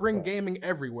wants to bring gaming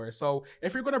everywhere. So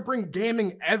if you're going to bring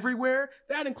gaming everywhere,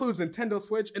 that includes Nintendo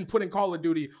Switch and putting Call of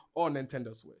Duty on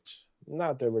Nintendo Switch.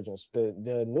 Not the original.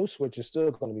 The new Switch is still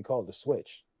going to be called the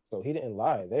Switch. So he didn't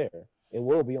lie there. It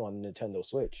will be on Nintendo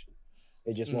Switch.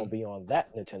 It just won't be on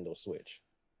that Nintendo Switch.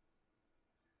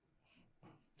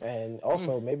 And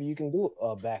also, maybe you can do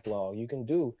a backlog. You can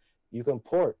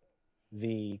port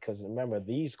because remember,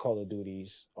 these Call of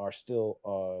Duties are still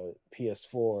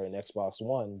PS4 and Xbox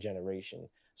One generation.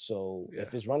 So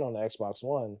if it's run on the Xbox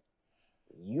One,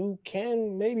 you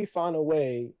can maybe find a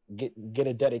way, get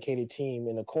a dedicated team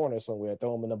in a corner somewhere,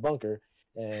 throw them in a bunker,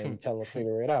 and tell them to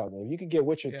figure it out. And if you could get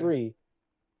Witcher 3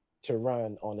 to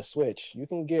run on the Switch, you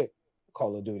can get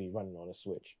Call of Duty running on the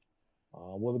Switch.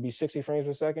 Will it be 60 frames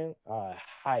per second? I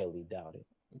highly doubt it.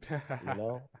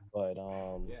 But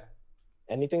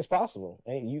anything's possible.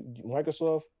 And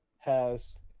Microsoft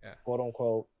has quote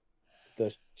unquote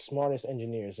the smartest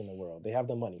engineers in the world. They have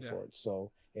the money for it.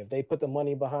 So if they put the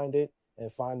money behind it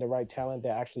and find the right talent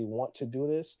that actually want to do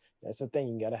this, that's the thing.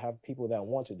 You got to have people that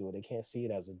want to do it. They can't see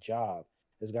it as a job.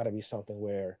 There's got to be something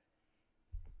where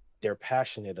they're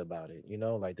passionate about it.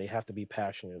 Like they have to be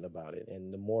passionate about it.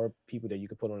 And the more people that you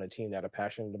can put on a team that are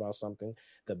passionate about something,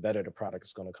 the better the product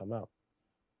is going to come out.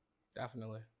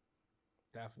 Definitely.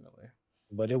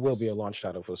 But it will be a launch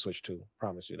title for Switch 2.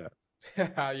 Promise you that.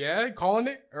 Yeah, calling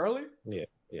it early? Yeah.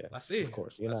 Let's see. Of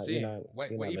course. Let's see.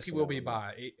 What EP will be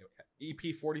by?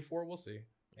 EP 44? We'll see.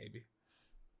 Maybe.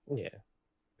 Yeah.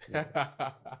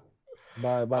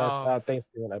 By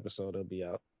Thanksgiving episode, it'll be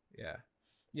out.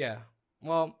 Yeah.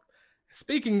 Well,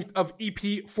 speaking of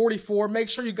EP 44, make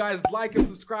sure you guys like and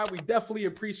subscribe. We definitely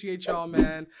appreciate y'all,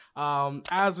 man.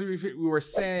 As we were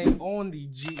saying on the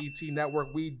GET network,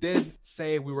 we did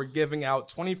say we were giving out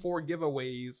 24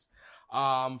 giveaways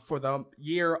for the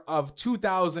year of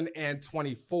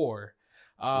 2024.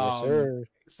 Yes, sir.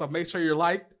 So make sure you're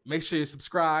liked, make sure you're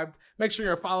subscribed, make sure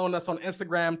you're following us on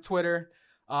Instagram, Twitter,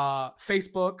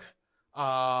 Facebook.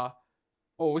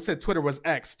 We said Twitter was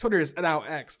X. Twitter is now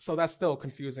X, so that's still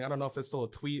confusing. I don't know if it's still a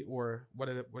tweet or what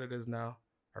it is now.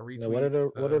 A retweet. Now,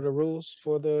 what are the rules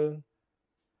for the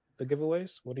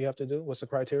giveaways? What do you have to do? What's the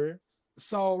criteria?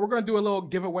 So we're gonna do a little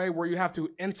giveaway where you have to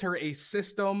enter a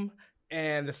system,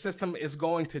 and the system is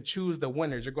going to choose the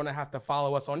winners. You're gonna have to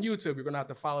follow us on YouTube. You're gonna have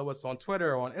to follow us on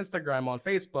Twitter, on Instagram, on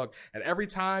Facebook. And every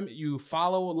time you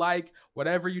follow, like,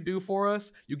 whatever you do for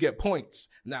us, you get points.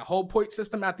 And that whole point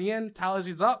system at the end tallies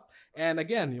you up. And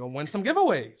again, you'll win some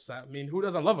giveaways. I mean, who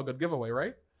doesn't love a good giveaway,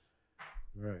 right?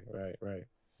 Right.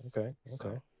 Okay.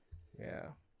 So,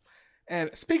 yeah.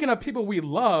 And speaking of people we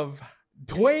love,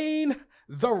 Dwayne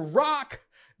 "The Rock"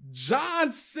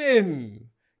 Johnson.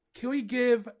 Can we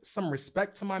give some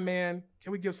respect to my man?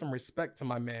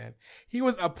 He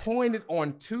was appointed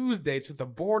on Tuesday to the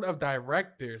board of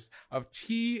directors of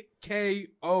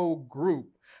TKO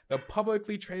Group, the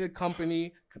publicly traded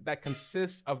company that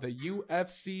consists of the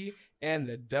UFC and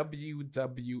the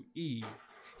WWE.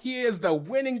 He is the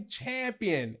winning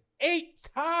champion 8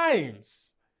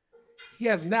 times. He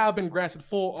has now been granted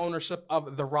full ownership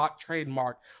of the Rock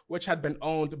trademark, which had been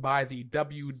owned by the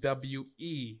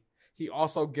WWE. He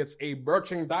also gets a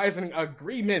merchandising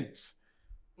agreement.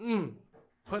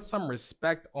 Put some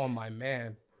respect on my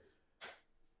man.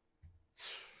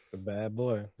 A bad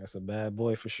boy. That's a bad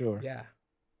boy for sure. Yeah.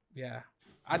 Yeah.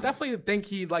 I definitely think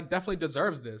he definitely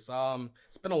deserves this.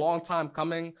 It's been a long time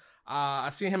coming. I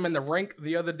seen him in the rink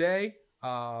the other day.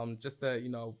 Just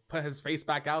to, put his face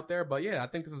back out there. But yeah, I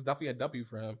think this is definitely a W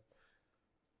for him.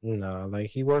 No, like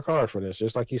he worked hard for this.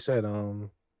 Just like you said,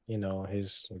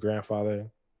 his grandfather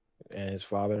and his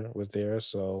father was there,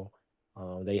 so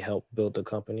they helped build the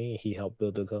company. He helped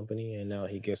build the company, and now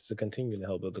he gets to continue to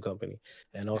help build the company.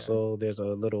 And Yeah. also, there's a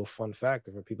little fun fact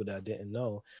for people that didn't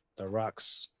know: The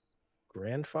Rock's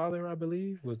grandfather, I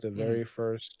believe, was the very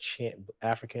first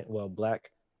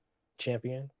black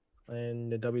champion in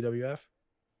the WWF.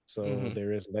 So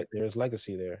there is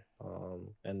legacy there,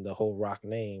 and the whole Rock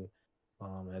name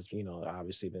has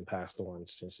obviously been passed on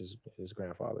since his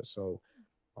grandfather. So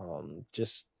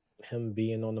just him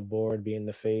being on the board, being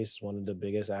the face, one of the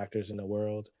biggest actors in the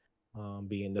world,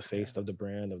 being the face of the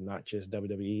brand of not just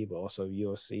WWE but also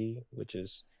UFC, which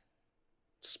is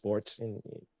sports and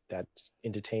that's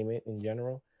entertainment in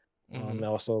general.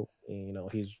 Also,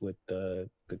 he's with the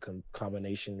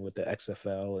combination with the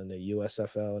XFL and the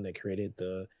USFL, and they created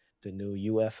the new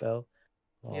UFL.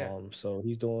 So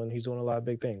he's doing a lot of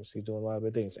big things. He's doing a lot of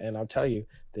big things, and I'll tell you,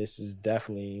 this is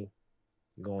definitely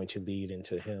going to lead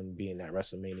into him being at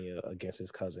WrestleMania against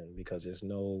his cousin, because there's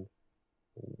no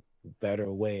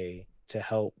better way to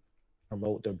help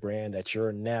promote the brand that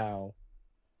you're now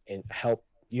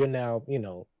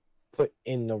put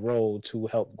in the role to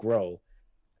help grow.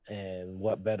 And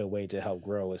what better way to help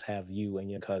grow is have you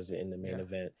and your cousin in the main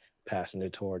event, passing the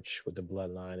torch with the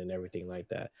bloodline and everything like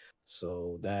that.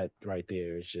 So that right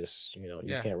there is just,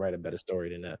 you can't write a better story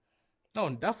than that. No,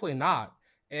 definitely not.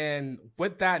 And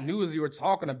with that news you were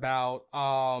talking about,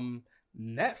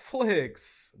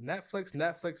 Netflix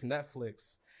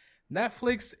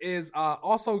is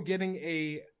also getting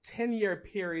a 10-year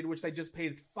period, which they just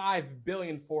paid $5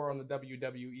 billion for on the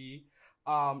WWE.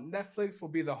 Netflix will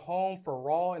be the home for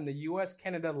Raw in the US,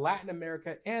 Canada, Latin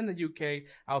America, and the UK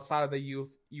outside of the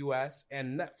US.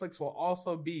 And Netflix will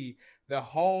also be the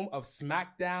home of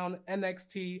SmackDown,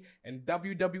 NXT, and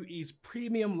WWE's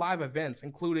premium live events,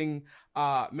 including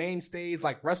mainstays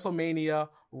like WrestleMania,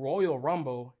 Royal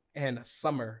Rumble, and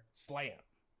SummerSlam.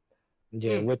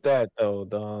 Yeah, with that though,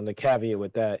 the caveat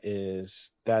with that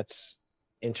is that's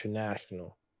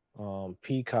international.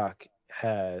 Peacock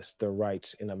has the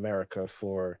rights in America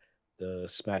for the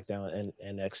SmackDown and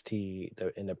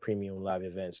NXT in the premium live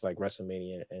events like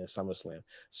WrestleMania and SummerSlam.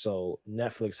 So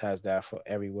Netflix has that for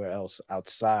everywhere else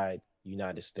outside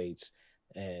United States,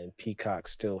 and Peacock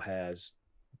still has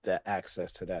the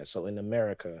access to that. So in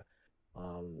America,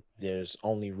 there's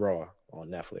only Raw on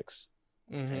Netflix,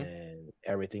 and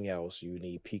everything else you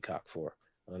need Peacock for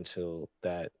until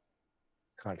that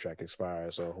contract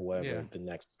expires or whoever the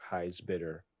next highest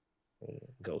bidder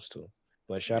goes to.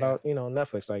 But shout out,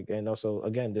 Netflix, and also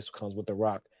again, this comes with The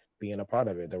Rock being a part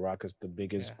of it. The Rock is the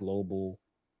biggest global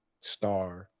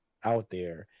star out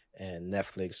there, and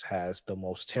Netflix has the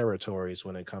most territories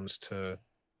when it comes to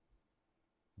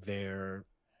their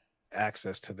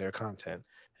access to their content.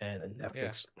 And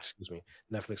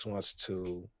Netflix wants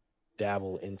to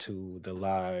dabble into the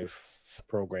live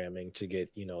programming to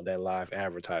get that live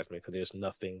advertisement, because there's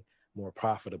nothing more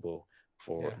profitable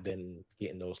than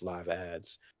getting those live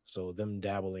ads. So them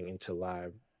dabbling into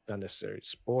live, not necessarily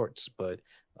sports, but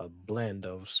a blend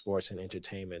of sports and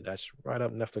entertainment, that's right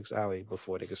up Netflix alley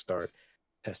before they could start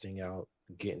testing out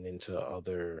getting into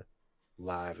other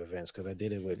live events. Because I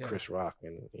did it with Chris Rock,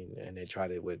 and they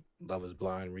tried it with Love Is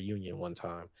Blind reunion one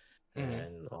time,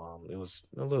 and it was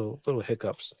a little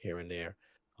hiccups here and there.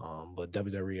 But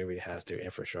WWE already has their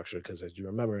infrastructure, because as you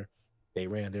remember, they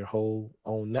ran their whole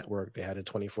own network. They had a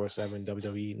 24/7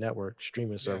 WWE network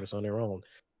streaming service on their own.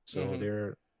 So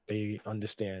they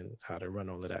understand how to run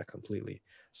all of that completely.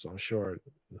 So I'm sure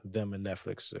them and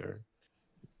Netflix are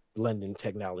blending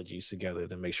technologies together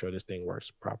to make sure this thing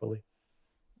works properly.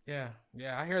 Yeah,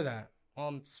 I hear that.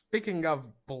 Speaking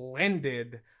of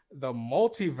blended, the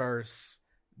multiverse,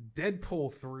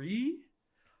 Deadpool 3.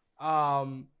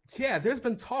 There's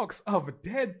been talks of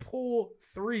Deadpool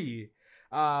 3.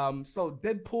 So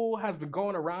Deadpool has been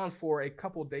going around for a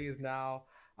couple days now.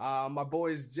 My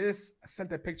boys just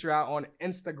sent a picture out on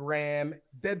Instagram.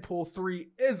 Deadpool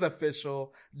 3 is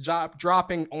official,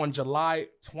 dropping on July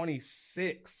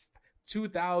 26th,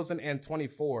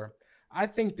 2024. I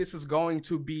think this is going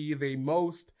to be the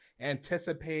most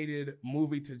anticipated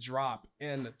movie to drop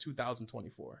in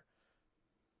 2024.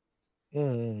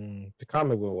 The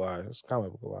comic book wise.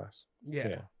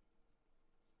 Yeah.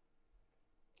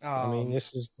 I mean, Um,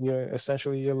 this is your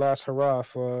essentially your last hurrah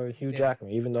for Hugh yeah.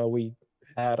 Jackman. Even though we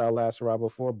had our last hurrah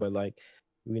before, but like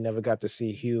we never got to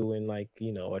see Hugh in like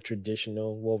a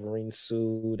traditional Wolverine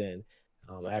suit and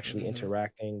actually Hmm.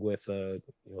 interacting with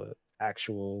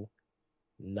actual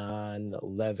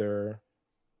non-leather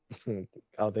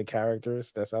other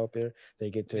characters that's out there. They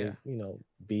get Yeah. to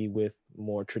be with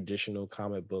more traditional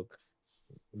comic book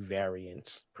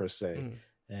variants per se. Mm,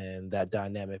 And that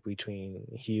dynamic between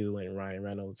Hugh and Ryan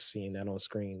Reynolds, seeing that on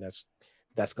screen,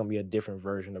 that's gonna be a different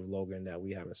version of Logan that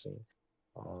we haven't seen.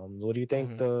 What do you think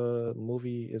hmm. the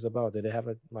movie is about? Did it have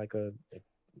a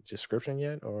description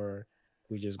yet, or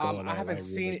we just going I on haven't like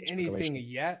seen rumors and anything speculation?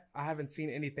 yet. I haven't seen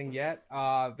anything yet.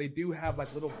 They do have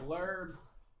like little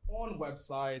blurbs on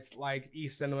websites like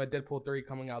eCinema, Deadpool 3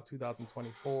 coming out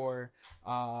 2024.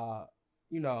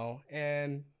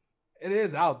 And it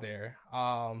is out there.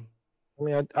 I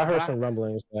mean, I But heard some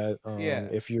rumblings that yeah,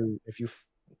 if you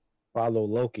follow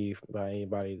Loki, by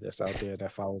anybody that's out there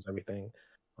that follows everything.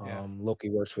 yeah. Loki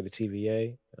works for the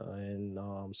TVA,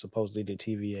 and supposedly the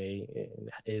TVA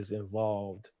is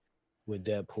involved with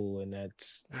Deadpool, and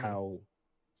that's Mm, how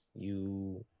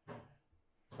you.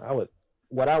 I would,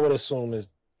 what I would assume is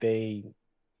they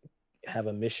have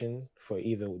a mission for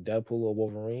either Deadpool or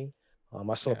Wolverine.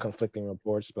 I saw yeah, conflicting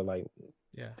reports, but like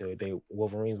yeah. they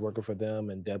Wolverine's working for them,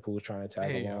 and Deadpool's trying to tag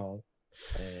There you go. along,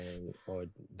 and or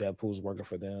Deadpool's working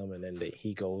for them, and then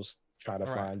he goes try to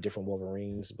All right. find different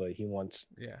Wolverines, but he wants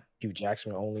Yeah. Hugh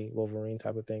Jackman only Wolverine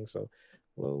type of thing. So,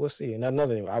 we'll see. And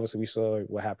another thing, obviously, we saw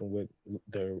what happened with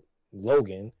the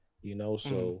Logan. Mm,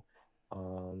 So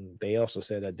they also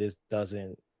said that this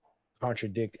doesn't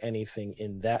contradict anything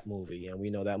in that movie, and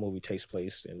we know that movie takes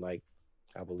place in like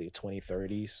I believe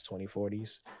 2030s,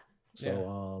 2040s. yeah.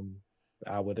 So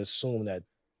I would assume that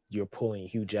you're pulling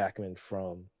Hugh Jackman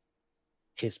from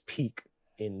his peak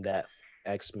in that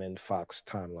X-Men Fox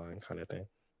timeline kind of thing.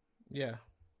 Yeah.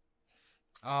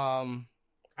 Um,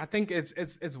 I think it's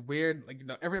weird. Like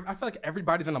I feel like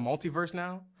everybody's in a multiverse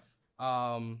now.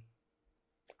 Um,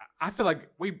 I feel like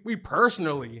we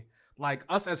personally, like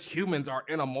us as humans, are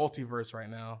in a multiverse right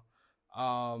now.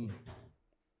 Um,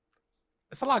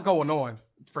 it's a lot going on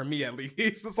for me at least.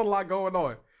 It's a lot going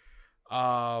on.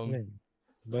 Yeah. What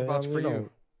But about for you?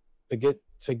 to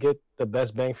get the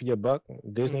best bang for your buck,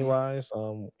 Disney Mm-hmm. wise,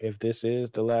 if this is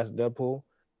the last Deadpool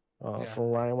Yeah. from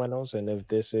Ryan Reynolds, and if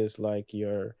this is like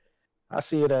I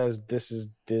see it as this is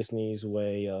Disney's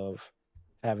way of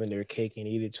having their cake and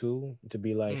eat it too. To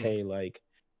be like, Mm. hey, like,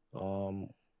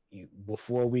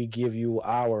 before we give you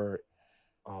our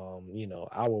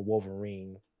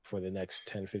Wolverine for the next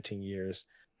 10, 15 years,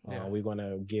 Yeah. we're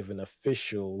gonna give an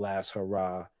official last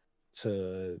hurrah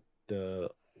to the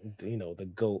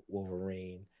the GOAT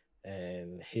Wolverine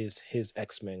and his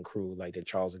X-Men crew, like the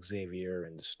Charles Xavier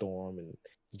and the Storm and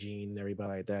Jean and everybody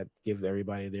like that. Give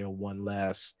everybody their one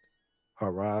last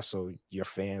hurrah so your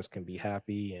fans can be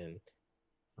happy and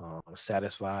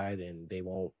satisfied, and they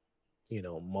won't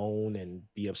moan and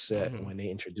be upset Mm-hmm. when they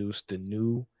introduce the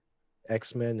new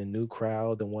X-Men, the new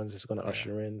crowd, the ones that's going to Yeah.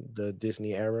 usher in the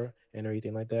Disney era and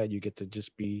everything like that. You get to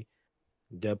just be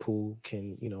Deadpool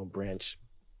can branch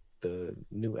the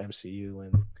new MCU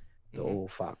and the Mm-hmm.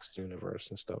 old Fox universe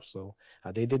and stuff. So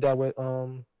they did that with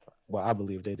well, I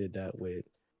believe they did that with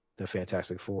the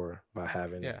Fantastic Four by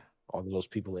having Yeah. all of those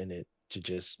people in it to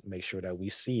just make sure that we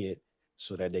see it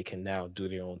so that they can now do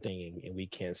their own thing, and we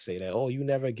can't say that, oh, you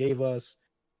never gave us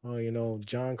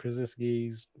John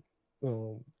Krasinski's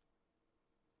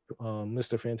um,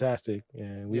 Mr. Fantastic,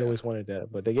 and we Yeah. always wanted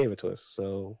that, but they gave it to us.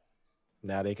 So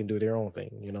now they can do their own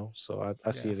thing, So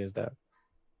I see Yeah. it as that.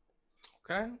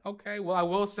 Okay. Okay. Well, I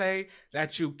will say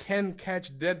that you can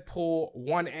catch Deadpool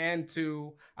 1 and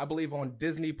 2, I believe, on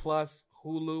Disney Plus,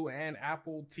 Hulu, and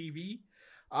Apple TV.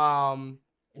 Um,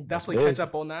 That's Definitely catch big.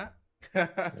 up on that.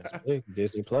 That's big.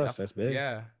 Disney Plus. That's big.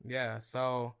 Yeah. Yeah.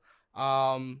 So,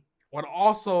 what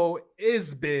also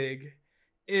is big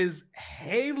is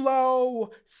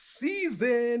Halo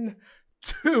Season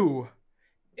 2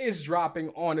 is dropping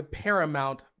on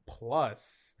Paramount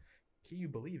Plus. Can you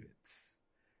believe it?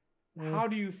 Mm, How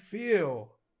do you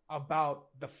feel about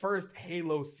the first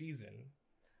Halo season?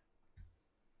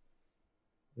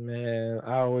 Man,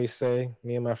 I always say,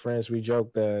 me and my friends, we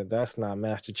joke that that's not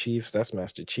Master Chiefs, that's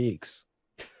Master Cheeks.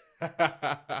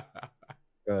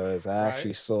 Because I actually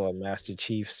Right? saw Master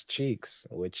Chief's cheeks,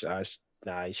 which I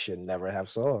should never have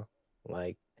saw.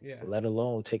 Like, Yeah. let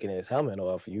alone taking his helmet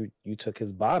off. You took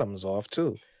his bottoms off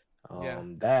too. Yeah.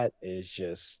 That is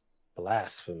just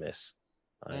blasphemous.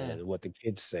 Mm, And what the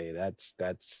kids say,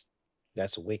 that's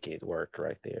wicked work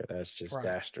right there. That's just right.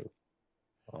 dastardly.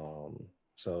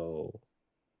 So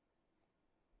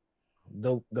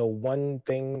the one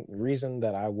reason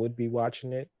that I would be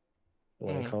watching it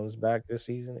when it Mm-hmm. comes back this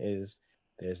season is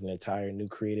there's an entire new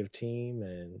creative team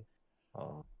and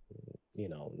um,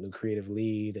 new creative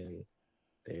lead, and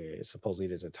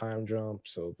there's a time jump.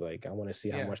 So like I want to see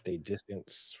how Yeah. much they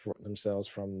distance themselves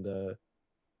from the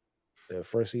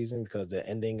first season, because the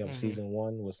ending of Mm-hmm. season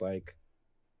one was like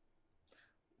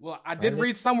Well, I did kind of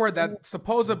read somewhere that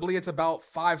supposedly it's about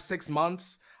 5-6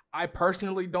 months. I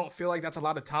personally don't feel like that's a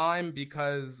lot of time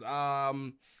because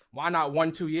why not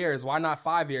 1-2 years? Why not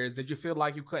 5 years? Did you feel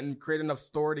like you couldn't create enough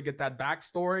story to get that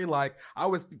backstory? Like I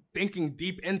was thinking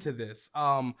deep into this.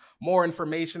 More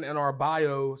information in our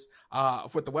bios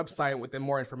with the website with the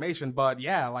more information. But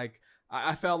yeah, like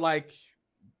I felt like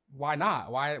why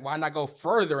not? Why not go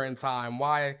further in time?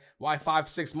 Why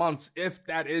 5-6 months if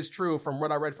that is true from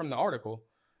what I read from the article?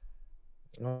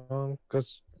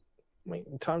 because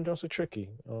time jumps are tricky.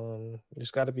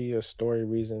 There's got to be a story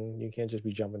reason. You can't just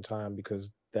be jumping time,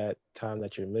 because that time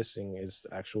that you're missing is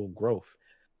actual growth.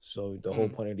 So the whole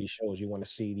Mm, point of these shows, you want to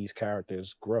see these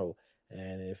characters grow.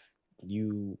 And if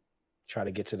you try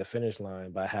to get to the finish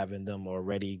line by having them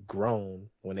already grown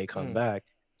when they come mm, back,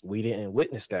 we didn't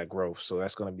witness that growth. So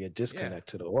that's going to be a yeah, disconnect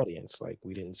to the audience. Like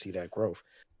we didn't see that growth.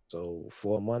 So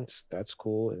 4 months, that's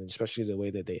cool. And especially the way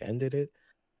that they ended it.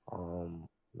 Um,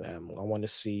 I want to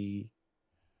see,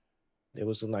 it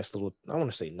was a nice little, I want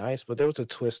to say nice, but there was a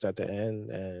twist at the end,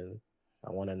 and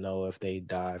I want to know if they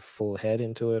dive full head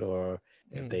into it, or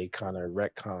if mm. they kind of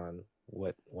retcon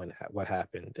what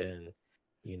happened, and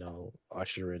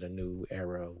usher in a new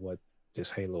era of what this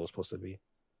Halo is supposed to be.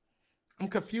 I'm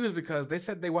confused because they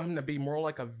said they want him to be more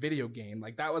like a video game.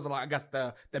 Like that was a lot, I guess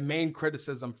the main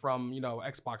criticism from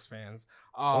Xbox fans.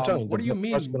 I'm telling you, What do you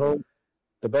mean?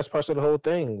 the best parts of the whole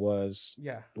thing was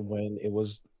Yeah. when it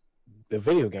was the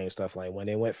video game stuff, like when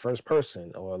they went first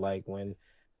person, or like when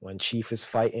Chief is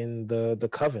fighting the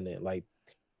Covenant, like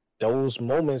those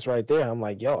moments right there. I'm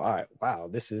like, yo, all right, wow,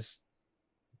 this is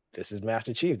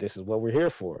Master Chief. This is what we're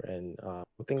here for. And I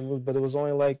think, but it was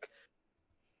only like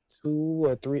 2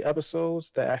 or 3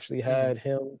 episodes that actually Mm-hmm. had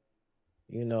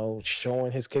him,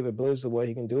 showing his capabilities of what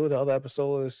he can do. The other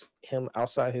episode is him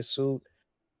outside his suit,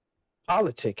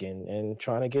 politicking and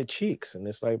trying to get cheeks. And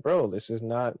it's like, bro, this is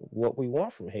not what we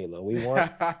want from Halo. We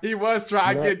want He was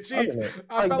trying to Matt get cheeks. Covenant.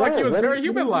 I Like, felt like bro, he was very what are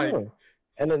human you like. doing?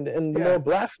 And the more Yeah.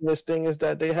 blasphemous thing is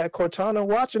that they had Cortana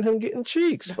watching him getting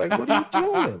cheeks. Like, what are you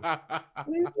doing? What are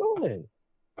you doing?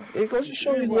 It goes to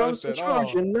show He you whoever's was in at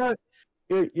charge. all.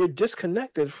 You're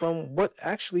disconnected from what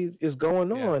actually is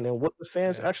going Yeah. on and what the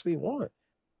fans Yeah. actually want.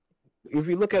 If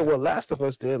you look at Yeah. what Last of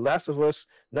Us did, Last of Us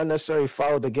not necessarily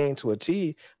followed the game to a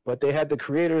T, but they had the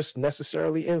creators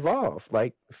necessarily involved,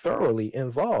 like thoroughly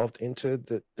involved into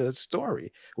the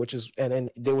story, and then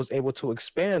they was able to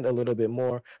expand a little bit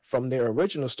more from their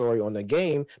original story on the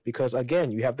game, because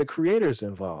again, you have the creators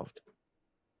involved.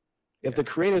 If Yeah. the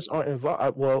creators aren't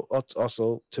involved, well,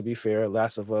 also to be fair,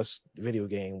 Last of Us video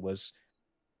game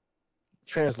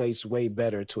translates way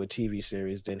better to a TV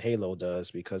series than Halo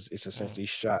does, because it's Mm. essentially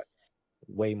shot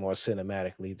way more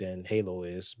cinematically than Halo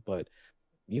is. But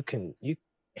you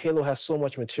Halo has so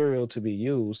much material to be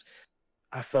used.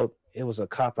 I felt it was a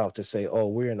cop out to say, "Oh,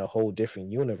 we're in a whole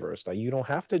different universe." Like, you don't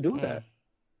have to do Mm. that.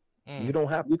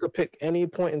 Mm. You could pick any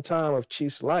point in time of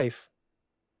Chief's life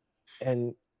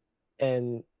and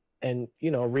and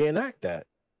reenact that.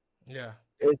 Yeah.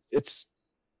 It's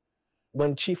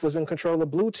when Chief was in control of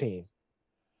Blue Team.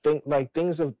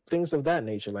 Things of that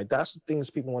nature. Like, that's the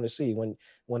things people want to see when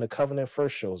the Covenant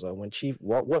first shows up. When Chief,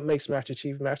 what makes Master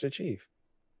Chief Master Chief?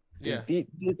 Yeah.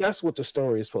 That's what the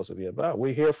story is supposed to be about.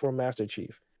 We're here for Master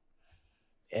Chief,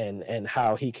 and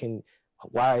how he can.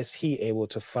 Why is he able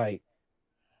to fight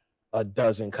a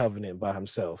dozen Covenant by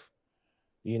himself?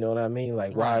 You know what I mean?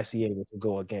 Like, why Right. is he able to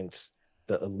go against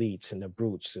the elites and the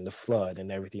brutes and the Flood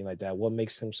and everything like that? What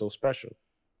makes him so special?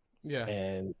 Yeah.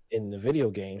 And in the video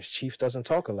games, Chief doesn't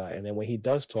talk a lot, and then when he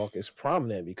does talk, it's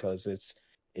prominent because it's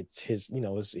his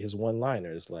his one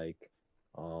liners. Like,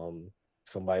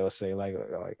 somebody will say, like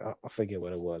I forget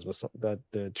what it was, but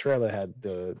the trailer had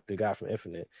the guy from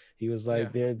Infinite. He was Yeah.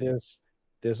 like,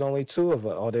 there's only two of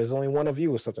us, or there's only one of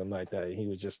you, or something like that. And he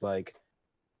was just like,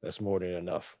 that's more than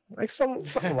enough, like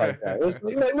something like that.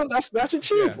 It's, that's your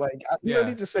Chief. Yeah. Like, you don't Yeah.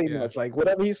 need to say Yeah. much. Like,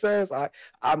 whatever he says,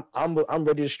 I'm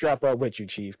ready to strap up with you,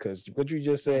 Chief, because what you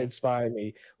just said Mm. inspired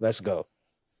me. Let's go.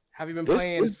 Have you been This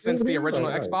playing this since the original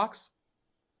right. Xbox?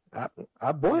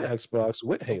 I bought Yeah. an Xbox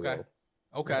with Okay. Halo.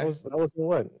 Okay. I was in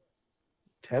what,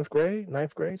 10th grade,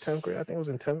 9th grade, 10th grade. I think it was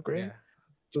in 10th grade, Yeah.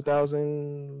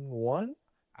 2001.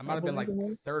 I I might have been believe like it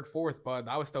was. third, fourth, but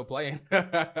I was still playing.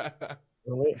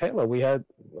 Halo. We had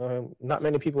not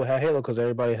many people had Halo because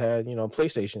everybody had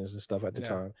PlayStations and stuff at the Yeah.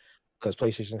 time. Because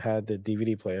PlayStation had the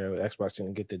DVD player, Xbox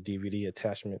didn't get the DVD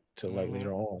attachment till like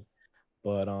later on.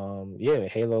 But yeah,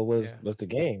 Halo was the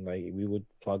game. Like we would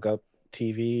plug up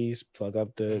TVs, plug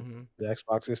up the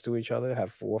Xboxes to each other,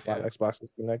 have 4 or 5 Xboxes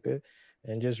connected,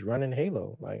 and just running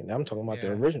Halo. Like now I'm talking about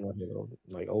the original Halo,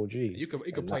 like OG. You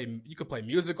could play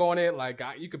music on it. Like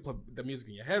you could put the music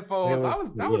in your headphones.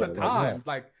 That was at times.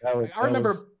 I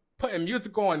remember putting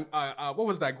music on. What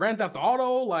was that? Grand Theft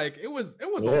Auto. Like it was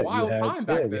a wild time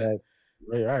back then.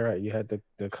 Right. You had the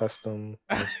custom.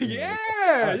 You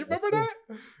remember that?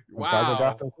 Wow.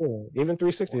 Gotham too. Even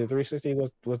 360. The 360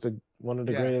 was one of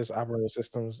the greatest operating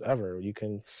systems ever. You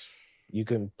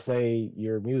can play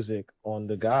your music on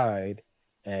the guide,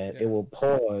 and it will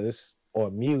pause or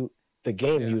mute the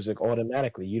game music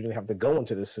automatically. You didn't have to go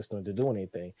into the system to do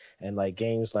anything. And like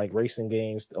games like racing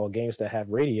games or games that have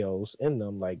radios in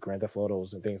them, like Grand Theft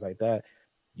Autos and things like that,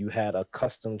 you had a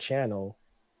custom channel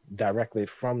directly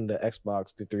from the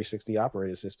Xbox, the 360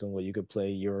 operating system, where you could play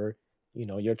your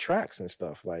tracks and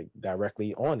stuff like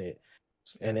directly on it.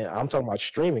 And then I'm talking about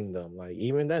streaming them. Like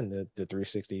even then, the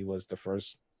 360 was the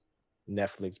first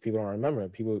Netflix. People don't remember.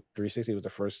 360 was the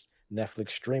first Netflix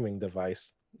streaming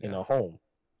device in a home.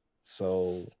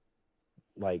 So,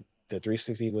 like the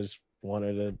 360 was one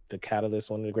of the catalysts,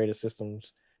 one of the greatest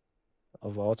systems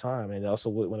of all time. And also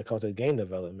when it comes to game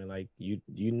development, like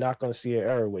you're not going to see an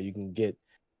era where you can get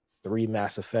 3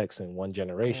 Mass Effects in one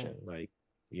generation. Like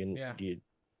you're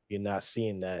not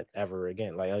seeing that ever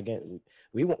again. Like again,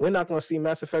 we're not going to see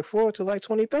Mass Effect 4 till like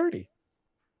 2030,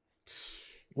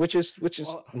 which is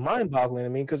mind-boggling to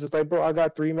me because it's like, bro, I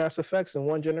got 3 Mass Effects in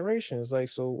one generation. It's like,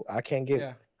 so I can't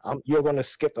get. You're going to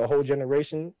skip the whole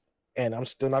generation, and I'm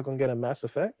still not going to get a Mass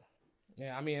Effect.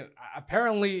 Yeah, I mean,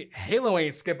 apparently Halo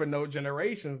ain't skipping no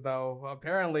generations though.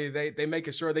 Apparently they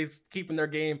making sure they keeping their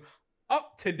game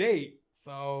up to date.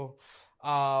 So,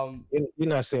 you're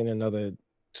not seeing another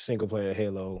single player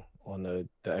Halo on the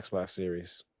Xbox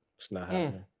Series. It's not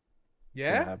happening.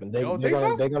 Yeah, they're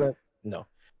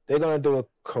gonna do it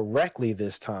correctly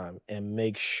this time and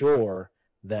make sure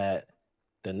that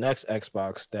the next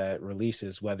Xbox that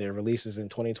releases, whether it releases in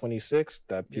 2026,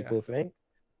 that people think,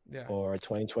 or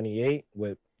 2028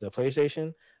 with the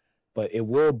PlayStation, but it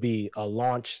will be a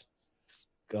launch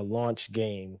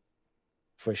game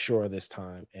for sure this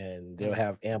time, and they'll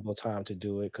have ample time to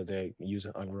do it because they're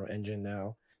using Unreal Engine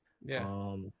now.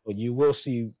 But you will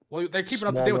see. Well, they're keeping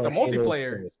up to date with the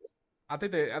multiplayer. I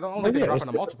think I don't think they're dropping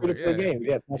a multiplayer game.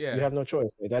 You have no choice.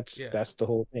 That's the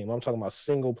whole thing. I'm talking about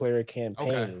single player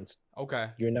campaigns. Okay.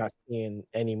 You're not seeing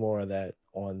any more of that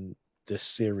on the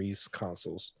series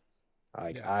consoles.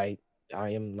 I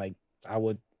am like, I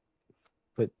would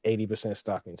put 80%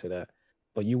 stock into that,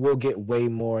 but you will get way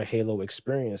more Halo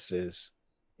experiences.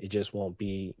 It just won't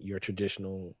be your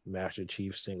traditional Master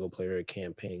Chief single player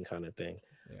campaign kind of thing.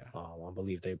 I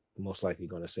believe they most likely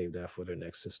going to save that for their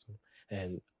next system,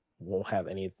 and won't have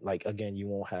any, like, again, you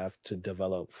won't have to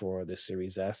develop for the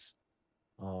Series S.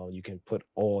 You can put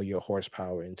all your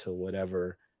horsepower into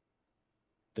whatever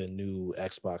the new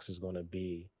Xbox is going to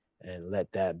be, and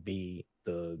let that be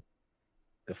the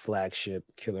flagship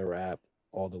killer app,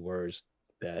 all the words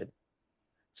that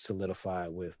solidify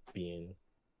with being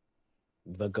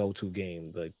the go-to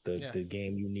game, the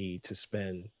game you need to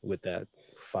spend with that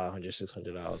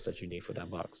 $500-$600 that you need for that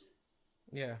box.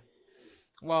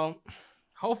 Well,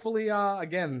 hopefully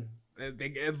again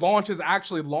it launches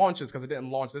because it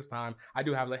didn't launch this time. I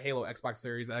do have the Halo Xbox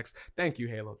Series X. Thank you,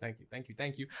 Halo. Thank you.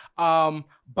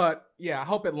 But yeah, I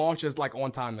hope it launches like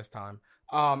on time this time.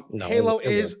 Halo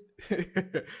is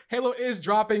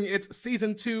dropping its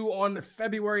season 2 on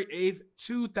February 8th,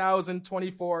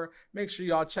 2024. Make sure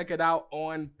y'all check it out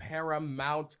on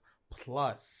Paramount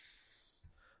Plus.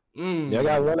 Y'all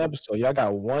got one episode. Y'all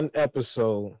got one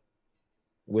episode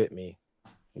with me.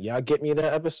 Y'all get me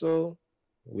that episode,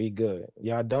 we good.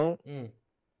 Y'all don't?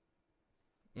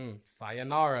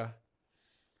 Sayonara.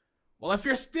 Well, if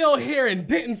you're still here and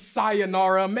didn't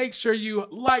sayonara, make sure you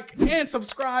like and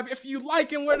subscribe. If you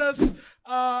liking with us,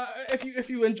 if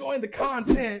you enjoying the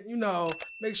content,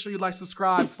 make sure you like,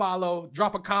 subscribe, follow,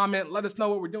 drop a comment, let us know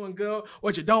what we're doing good,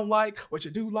 what you don't like, what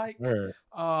you do like. Fact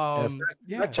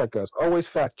check us. Always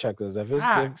fact check us. And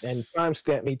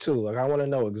timestamp me too. Like, I want to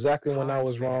know exactly when I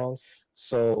was wrong.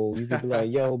 So you could be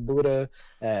like, yo, Buddha,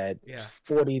 at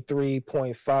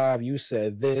 43.5, you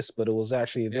said this, but it was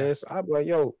actually this. I'd be like,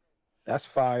 yo, that's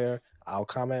fire. I'll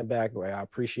comment back. Like, I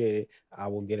appreciate it. I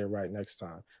will get it right next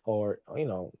time. Or,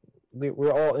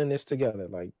 we're all in this together.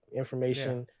 Like,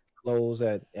 information flows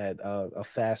at a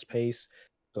fast pace.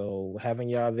 So having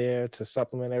y'all there to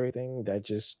supplement everything, that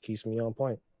just keeps me on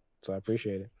point. So I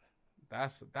appreciate it.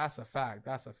 That's a fact.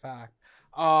 That's a fact.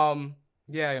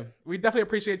 Yeah, we definitely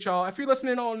appreciate y'all. If you're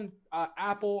listening on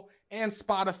Apple and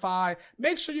Spotify,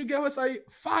 make sure you give us a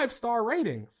 5-star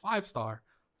rating. 5-star.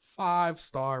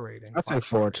 5-star rating. I'll take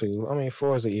 4 rating. too. I mean,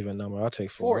 4 is an even number. I'll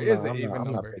take 4. 4 is an even I'm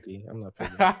not number. picky. I'm not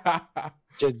picky.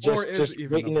 Just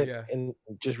rating number, it yeah. and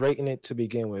just rating it to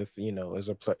begin with,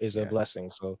 is a blessing.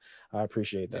 So I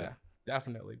appreciate that. Yeah,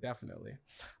 definitely.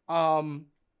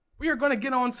 We are going to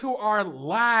get on to our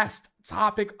last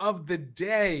topic of the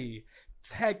day,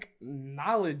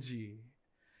 technology.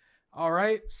 All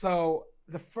right. So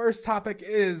the first topic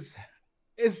is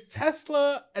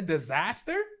Tesla a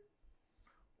disaster?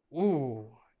 Ooh,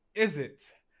 is it?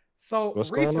 So what's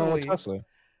going on with Tesla?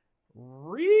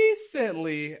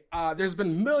 Recently, there's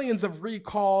been millions of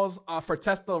recalls for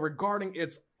Tesla regarding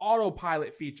its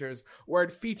autopilot features, where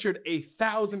it featured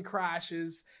 1,000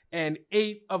 crashes and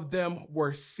 8 of them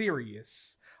were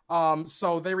serious.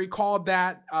 So they recalled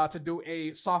that to do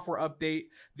a software update.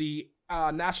 The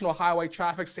National Highway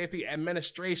Traffic Safety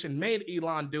Administration made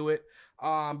Elon do it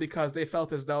because they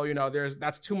felt as though,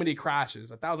 that's too many crashes.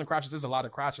 1,000 crashes is a lot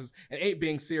of crashes, and 8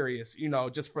 being serious,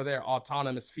 just for their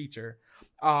autonomous feature.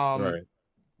 Right.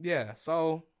 Yeah,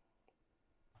 so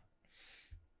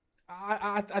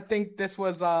I think this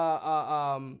was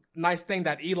a nice thing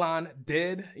that Elon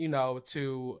did,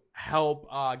 to help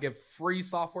give free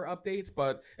software updates,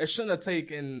 but it shouldn't have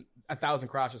taken 1,000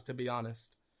 crashes, to be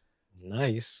honest.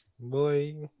 Nice,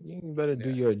 boy. You better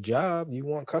do your job. You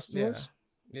want customers?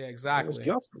 Yeah, exactly.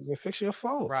 You fix your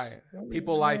faults. Right.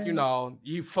 People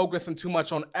you focusing too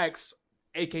much on X,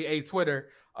 aka Twitter.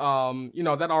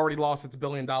 That already lost its $1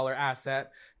 billion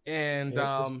asset, and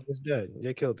it's dead.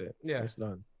 They killed it. Yeah, it's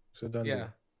done. It's a done deal.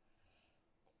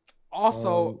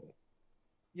 Also,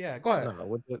 go ahead.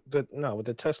 With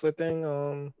the Tesla thing,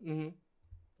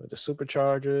 with the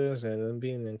superchargers and them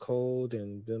being in cold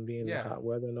and them being in hot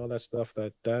weather and all that stuff,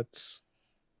 that's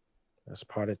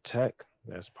part of tech.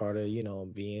 That's part of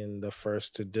being the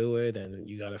first to do it, and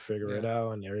you got to figure it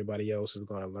out, and everybody else is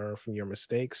going to learn from your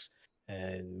mistakes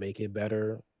and make it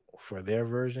better for their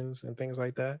versions and things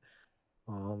like that.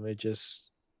 It just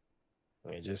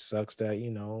sucks that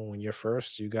when you're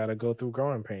first, you got to go through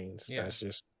growing pains. That's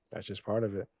just part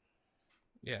of it.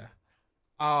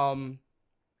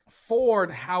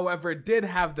 Ford, however, did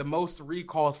have the most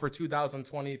recalls for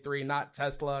 2023, not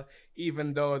Tesla,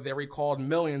 even though they recalled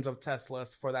millions of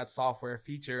Teslas for that software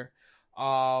feature.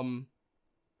 Was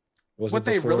what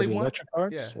they really want? Electric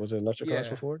cars? Yeah. Was it electric cars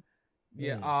for Ford?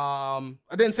 Yeah. I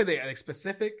didn't say they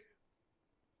specific,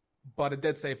 but it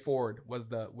did say Ford was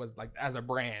like as a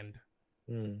brand.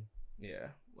 Yeah,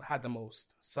 had the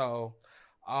most. So,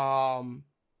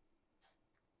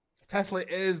 Tesla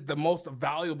is the most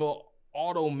valuable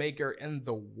automaker in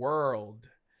the world,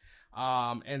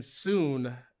 and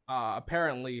soon,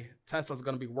 apparently, Tesla's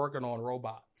going to be working on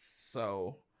robots.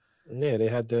 So, yeah, they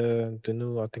had the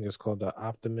new, I think it's called the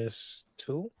Optimus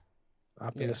 2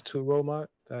 robot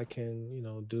that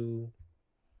can do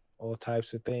all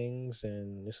types of things,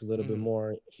 and it's a little bit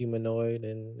more humanoid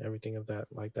and everything of that,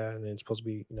 like that, and it's supposed to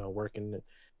be working,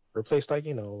 replace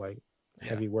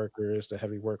heavy workers, the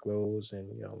heavy workloads, and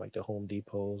like the Home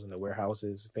Depots and the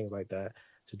warehouses, things like that,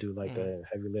 to do the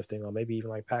heavy lifting, or maybe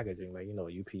even packaging,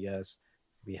 UPS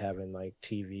be having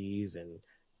TVs and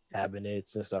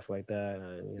cabinets and stuff like that,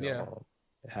 and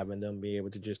having them be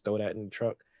able to just throw that in the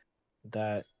truck.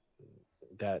 That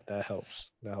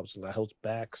helps. That helps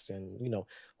backs, and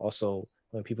also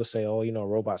when people say, oh,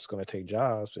 robots are going to take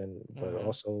jobs, but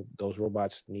also those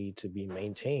robots need to be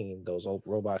maintained. Those old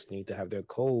robots need to have their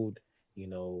code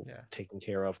taken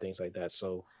care of, things like that.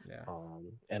 So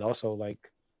and also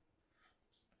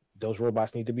those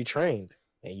robots need to be trained,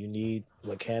 and you need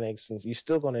mechanics, and you're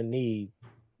still going to need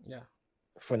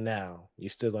for now, you're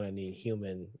still going to need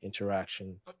human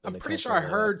interaction. I'm pretty sure I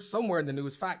heard somewhere in the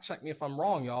news, fact check me if I'm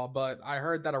wrong, y'all, but I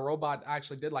heard that a robot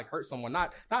actually did hurt someone,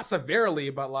 not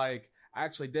severely, but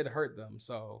actually did hurt them.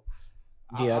 So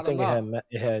yeah, I think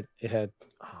it had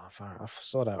I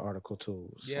saw that article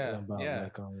too. About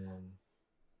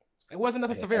it wasn't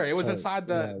nothing severe. It was inside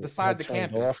the side the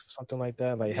campus, something like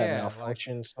that. Had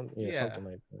malfunction, something like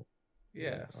that.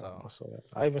 Yeah, so I saw that.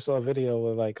 I even saw a video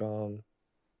where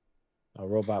a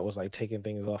robot was taking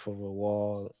things off of a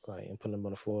wall, and putting them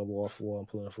on the floor, wall for wall, and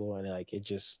pulling the floor, and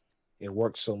it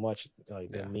worked so much.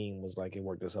 The meme was it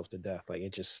worked itself to death.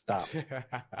 It just stopped.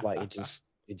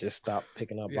 It just stopped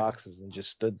picking up boxes and just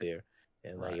stood there,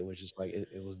 and it was just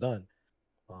it was done.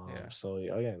 So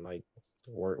again,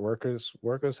 workers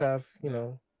have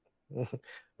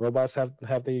Robots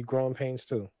have the growing pains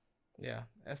too. Yeah,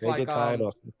 it's They like get tired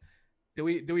of. do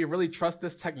we really trust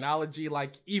this technology?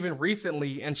 Like even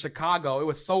recently in Chicago, it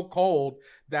was so cold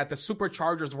that the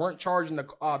superchargers weren't charging the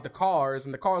cars,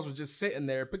 and the cars were just sitting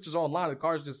there. Pictures online, the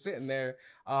cars just sitting there.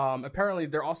 Apparently,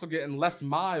 they're also getting less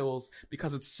miles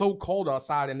because it's so cold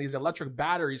outside, and these electric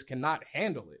batteries cannot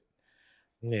handle it.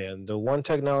 Yeah, the one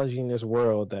technology in this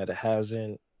world that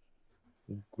hasn't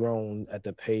grown at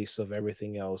the pace of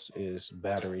everything else is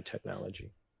battery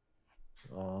technology.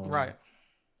 Right.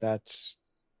 That's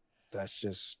that's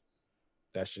just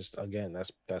again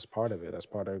that's part of it. That's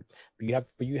part of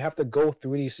you have to go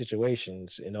through these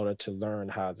situations in order to learn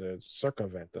how to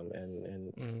circumvent them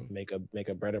and make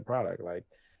a better product. Like,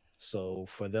 so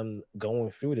for them going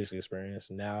through this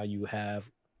experience, now you have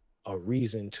a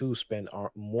reason to spend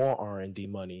more R&D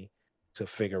money to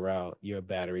figure out your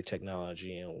battery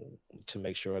technology and to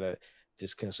make sure that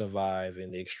this can survive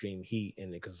in the extreme heat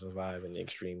and it can survive in the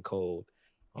extreme cold.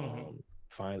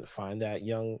 Find that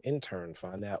young intern,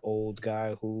 find that old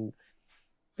guy who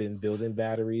been building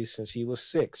batteries since he was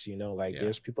 6. Like,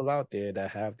 there's people out there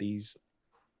that have these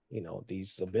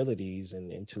these abilities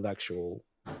and intellectual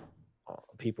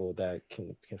people that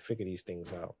can figure these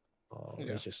things out.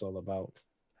 It's just all about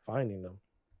finding them.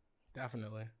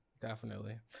 Definitely.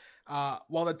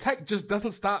 Well, the tech just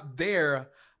doesn't stop there.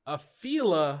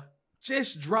 Fila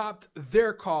just dropped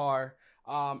their car,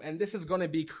 and this is going to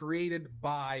be created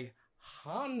by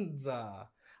Honda.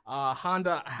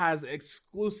 Honda has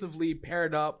exclusively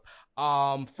paired up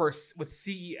with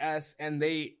CES, and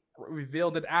they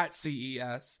revealed it at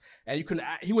CES. And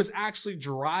he was actually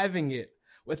driving it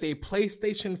with a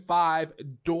PlayStation 5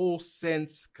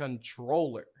 DualSense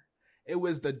controller. It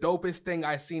was the dopest thing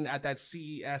I seen at that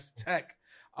CES Tech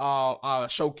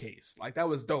showcase. Like, that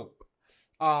was dope.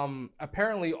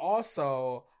 Apparently,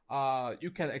 also,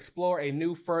 you can explore a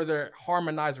new, further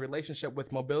harmonized relationship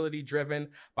with mobility driven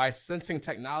by sensing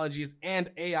technologies and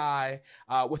AI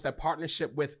with a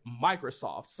partnership with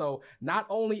Microsoft. So not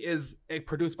only is it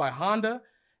produced by Honda,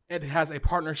 it has a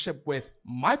partnership with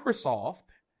Microsoft.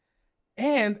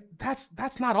 And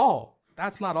that's not all.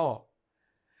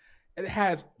 It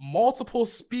has multiple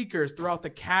speakers throughout the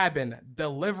cabin,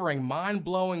 delivering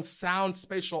mind-blowing sound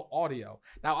spatial audio.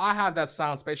 Now, I have that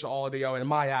sound spatial audio in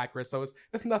my Acura, so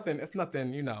it's nothing,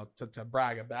 to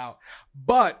brag about.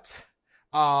 But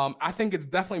I think it's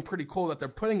definitely pretty cool that they're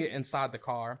putting it inside the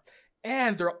car.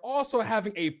 And they're also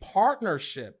having a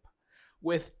partnership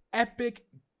with Epic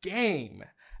Game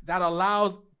that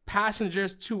allows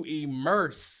passengers to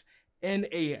immerse in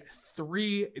a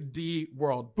 3D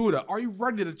world. Buddha, are you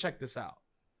ready to check this out?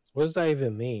 What does that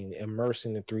even mean? Immerse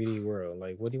in the 3D world?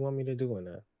 Like, what do you want me to do in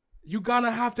that? You're gonna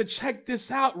have to check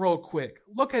this out real quick.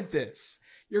 Look at this.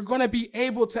 You're gonna be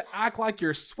able to act like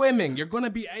you're swimming. You're gonna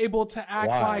be able to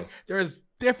act like there's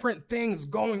different things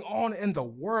going on in the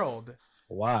world.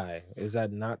 Why? Is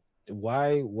that not?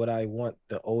 Why would I want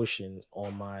the ocean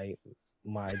on my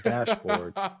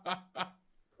dashboard?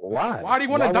 Why? Why do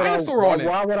you want a dinosaur on it?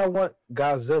 Why would I want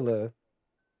Godzilla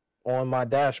on my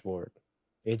dashboard?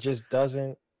 It just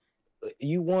doesn't.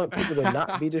 You want people to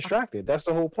not be distracted. That's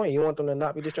the whole point. You want them to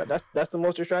not be distracted. That's the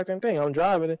most distracting thing. I'm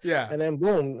driving it, and then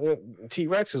boom,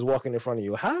 T-Rex is walking in front of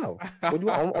you. How? What do you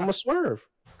want? I'm a swerve.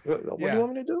 What do you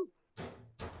want me to do?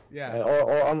 Yeah.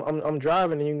 Or I'm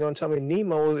driving, and you're gonna tell me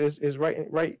Nemo is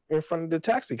right in front of the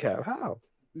taxi cab. How?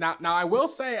 Now, I will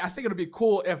say, I think it'd be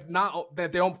cool if not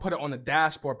that they don't put it on the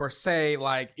dashboard, per se,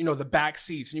 like, the back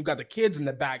seats, and you got the kids in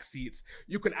the back seats.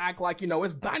 You can act like,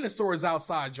 it's dinosaurs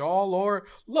outside, y'all, or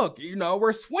look,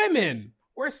 we're swimming.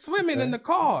 We're swimming in the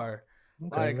car.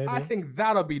 Okay, maybe. I think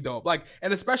that'll be dope. Like,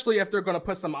 and especially if they're gonna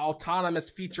put some autonomous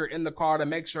feature in the car to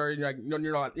make sure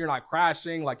you're not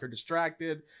crashing, like you're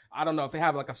distracted. I don't know if they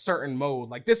have like a certain mode.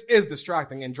 Like, this is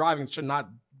distracting, and driving should not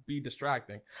be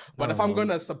distracting. But if I'm going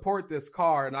to support this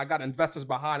car, and I got investors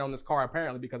behind on this car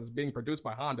apparently because it's being produced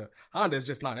by Honda is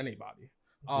just not anybody.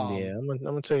 I'm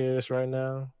gonna tell you this right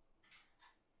now.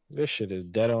 This shit is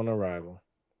dead on arrival.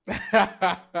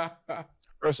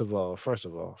 First of all,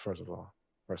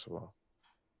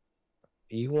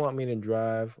 you want me to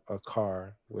drive a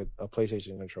car with a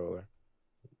PlayStation controller?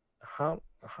 How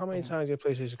many times your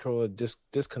PlayStation controller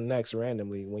disconnects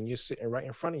randomly when you're sitting right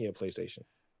in front of your PlayStation?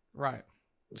 Right.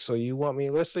 So you want me?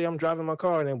 Let's say I'm driving my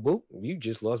car and then boop, you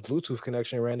just lost Bluetooth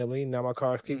connection randomly. Now my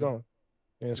car keep going,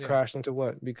 and it's crashed into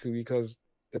what? Because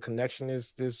the connection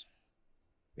is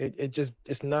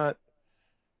it's not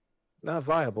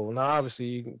viable. Now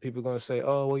obviously people are gonna say,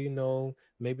 oh well,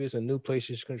 maybe it's a new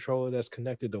PlayStation controller that's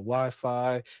connected to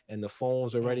Wi-Fi and the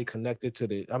phone's already connected to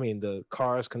the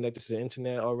car is connected to the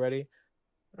internet already.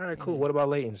 All right, cool. Hmm. What about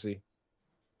latency?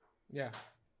 Yeah.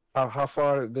 How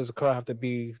far does the car have to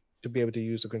be able to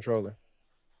use the controller?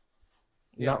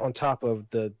 Yeah. Not on top of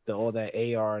the all that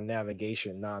AR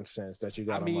navigation nonsense that you I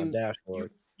got on my mean, you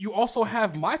dashboard. you also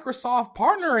have Microsoft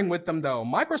partnering with them though.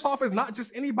 Microsoft is not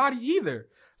just anybody either.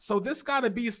 So this got to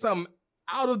be some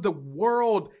out of the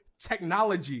world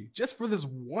technology just for this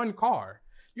one car.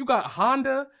 You got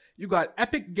Honda, you got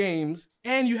Epic Games,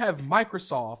 and you have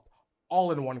Microsoft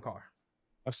all in one car.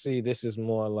 I see this is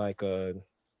more like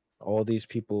all these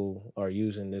people are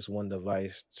using this one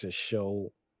device to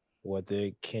show what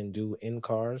they can do in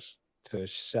cars to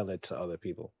sell it to other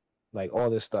people. Like all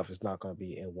this stuff is not going to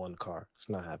be in one car. It's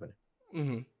not happening.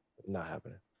 Mm-hmm. Not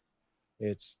happening.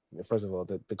 It's first of all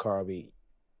the car will be.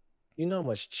 You know how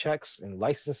much checks and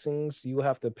licensings you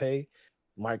have to pay?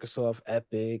 Microsoft,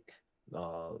 Epic,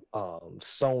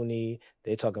 Sony.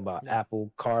 They talking about Yeah.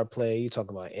 Apple CarPlay. You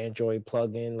talking about Android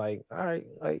plugin. Like, all right,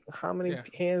 like how many Yeah.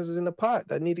 hands is in the pot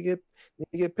that need to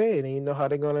get paid? And you know how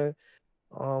they're gonna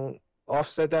um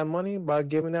offset that money by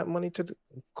giving that money to the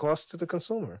cost to the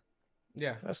consumer.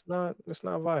 Yeah. That's not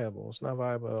viable. It's not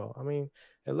viable at all. I mean,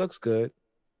 it looks good,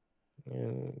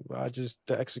 and I just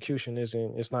the execution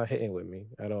isn't. It's not hitting with me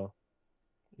at all.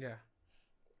 Yeah.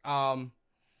 Um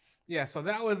yeah, so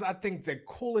that was I think the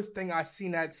coolest thing I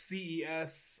seen at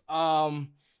CES.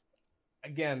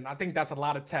 Again, I think that's a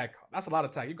lot of tech. That's a lot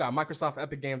of tech. You got Microsoft,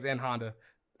 Epic Games, and Honda.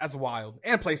 That's wild.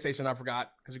 And PlayStation, I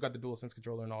forgot, because you got the DualSense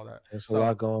controller and all that. There's a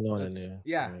lot So going on in it's there.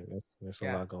 yeah, Like, there's a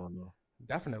yeah, lot going on.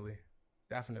 definitely.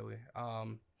 Definitely. I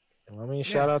mean,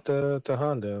 shout Yeah. out to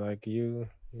Honda. Like you're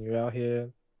out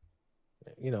here,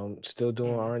 still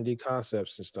doing Mm-hmm. R&D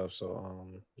concepts and stuff.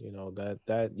 So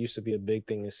that used to be a big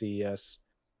thing in CES.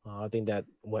 I think that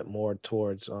went more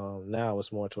towards now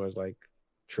it's more towards like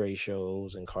trade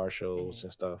shows and car Mm-hmm. shows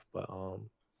and stuff. But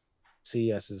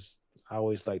CES is I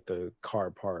always like the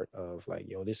car part of like,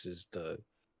 this is the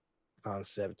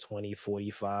concept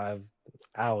 2045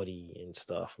 Audi and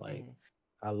stuff. Like Mm-hmm.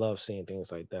 I love seeing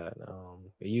things like that.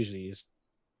 It usually is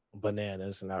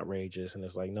bananas and outrageous, and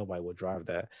it's like nobody would drive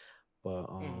that. But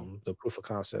Mm-hmm. the proof of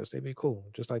concepts, they'd be cool,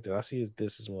 just like that. I see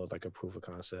this is more like a proof of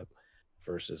concept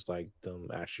versus like them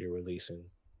actually releasing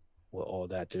with all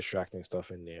that distracting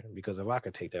stuff in there. Because if I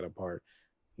could take that apart,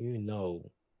 you know,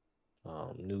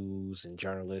 news and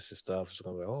journalists and stuff is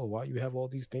gonna be, oh, why you have all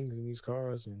these things in these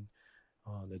cars and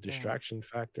the Mm-hmm. distraction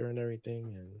factor and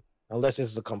everything. And unless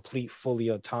it's a complete, fully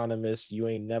autonomous, you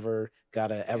ain't never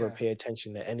gotta ever Yeah. pay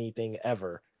attention to anything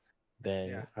ever. Then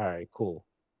Yeah. all right, cool,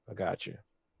 I got you.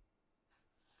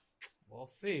 We'll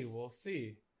see. We'll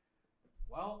see.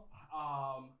 Well,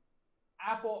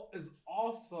 Apple is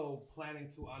also planning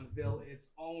to unveil its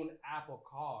own Apple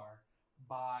Car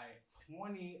by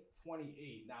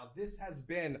 2028. Now, this has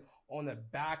been on the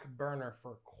back burner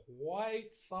for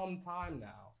quite some time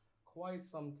now. Quite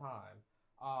some time.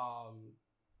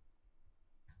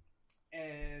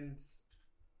 And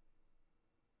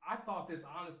I thought this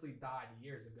honestly died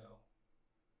years ago.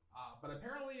 But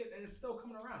apparently it's still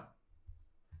coming around.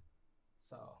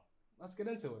 So let's get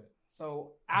into it.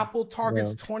 So Apple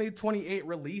targets Yeah. 2028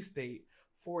 release date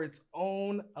for its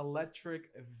own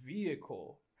electric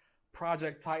vehicle.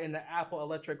 Project Titan, the Apple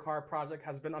electric car project,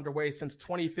 has been underway since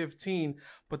 2015,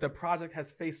 but the project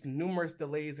has faced numerous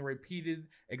delays and repeated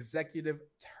executive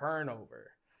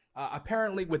turnover.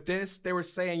 Apparently, with this, they were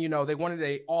saying, they wanted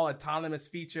a all autonomous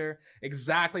feature,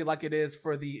 exactly like it is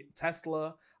for the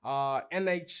Tesla.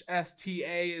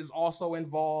 NHSTA is also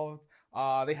involved.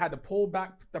 They had to pull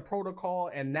back the protocol,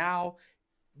 and now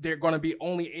they're going to be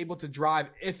only able to drive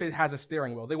if it has a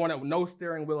steering wheel. They want no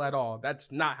steering wheel at all.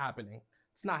 That's not happening.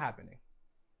 It's not happening.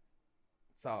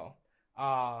 So,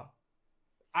 I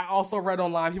also read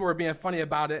online, people were being funny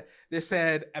about it. They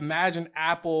said, imagine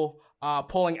Apple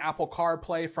pulling Apple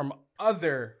CarPlay from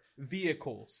other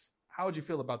vehicles. How would you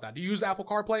feel about that? Do you use Apple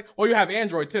CarPlay? Well, you have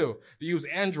Android too. Do you use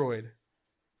Android?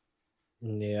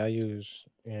 Yeah, I use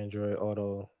Android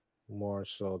Auto more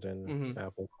so than Mm-hmm.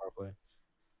 Apple CarPlay.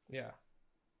 Yeah.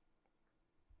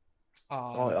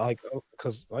 Like,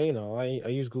 cause I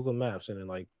use Google Maps, and then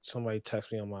like somebody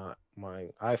texts me on my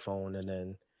iPhone, and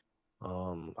then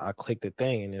I click the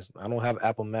thing, and I don't have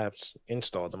Apple Maps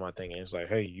installed on my thing, and it's like,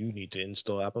 hey, you need to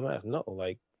install Apple Maps. No,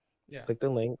 like, Yeah. click the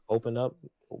link, open up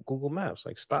Google Maps.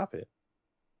 Like, stop it.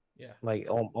 Yeah. Like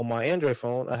on my Android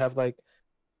phone, I have like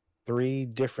 3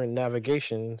 different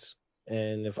navigations,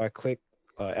 and if I click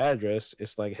address,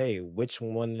 it's like, hey, which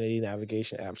one of the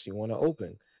navigation apps you want to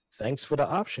open? thanks for the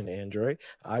option, Android.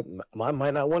 I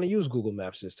might not want to use Google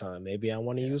Maps this time. Maybe I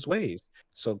want to Yeah, use Waze.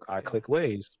 So I yeah. click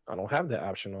Waze. I don't have that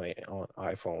option on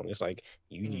iPhone. It's like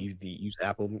you Mhm. need to use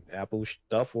Apple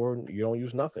stuff or you don't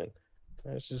use nothing.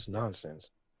 It's just Yeah.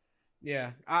 nonsense.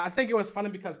 Yeah, I think it was funny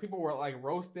because people were like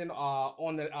roasting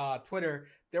on the Twitter.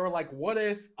 They were like, "What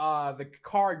if the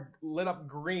car lit up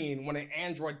green when an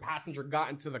Android passenger got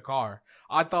into the car?"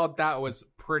 I thought that was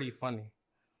pretty funny.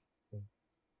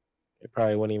 It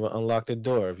probably wouldn't even unlock the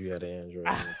door if you had an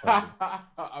Android in your pocket.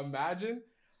 Imagine.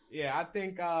 Yeah, I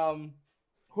think.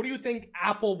 Who do you think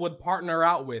Apple would partner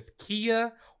out with,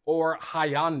 Kia or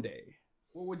Hyundai?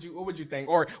 What would you think,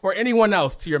 or anyone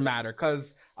else to your matter?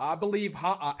 Because I believe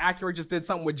Acura just did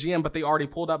something with GM, but they already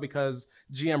pulled out because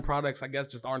GM products, I guess,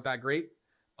 just aren't that great.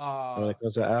 When Uh, it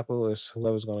comes to Apple, it's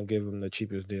whoever's going to give them the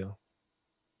cheapest deal.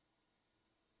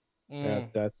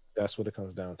 mm, That's what it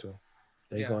comes down to.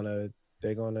 They're yeah, gonna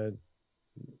they're gonna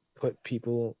put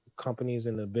companies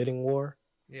in the bidding war,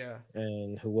 yeah,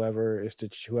 and whoever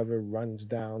runs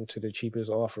down to the cheapest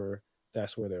offer,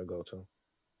 that's where they'll go to.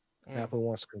 mm, Apple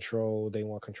wants control. They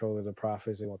want control of the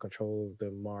profits. They want control of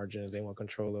the margins. They want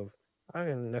control of. I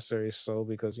didn't necessarily so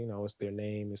because it's their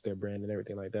name, it's their brand, and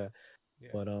everything like that. yeah,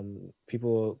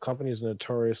 But companies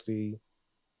notoriously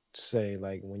say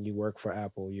like when you work for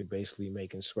Apple, you're basically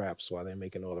making scraps while they're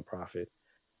making all the profit.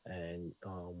 And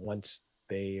once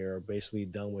they are basically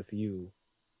done with you,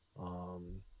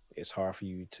 um, it's hard for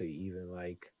you to even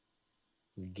like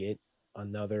get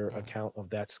another mm, account of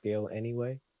that scale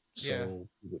anyway. yeah, So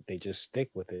they just stick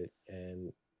with it,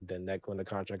 and then that when the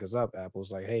contract is up,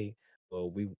 Apple's like, "Hey,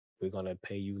 well, we're gonna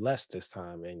pay you less this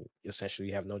time," and essentially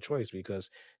you have no choice because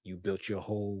you built your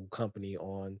whole company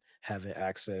on having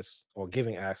access or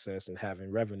giving access and having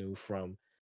revenue from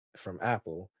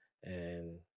Apple,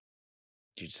 and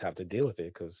you just have to deal with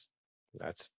it because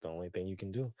that's the only thing you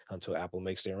can do until Apple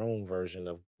makes their own version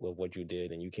of what you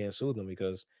did, and you can't sue them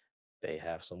because they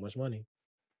have so much money.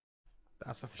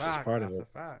 that's a It's just fact. part of That's a it.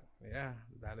 fact. Yeah,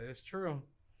 that is true.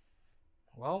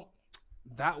 Well,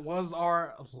 that was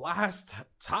our last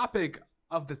topic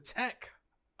of the tech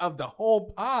of the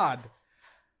whole pod.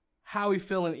 How we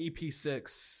feeling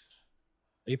EP6?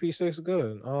 AP6 is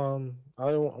good. I'm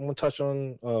gonna touch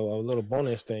on a little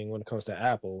bonus thing when it comes to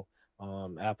Apple.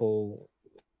 Apple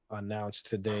announced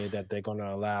today that they're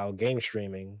gonna allow game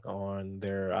streaming on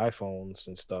their iPhones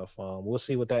and stuff. We'll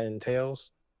see what that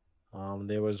entails.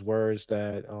 There was words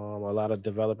that a lot of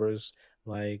developers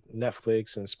like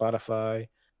Netflix and Spotify,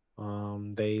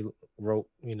 they wrote,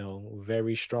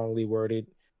 very strongly worded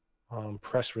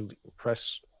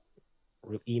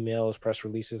emails, press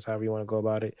releases, however you want to go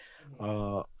about it,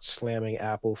 slamming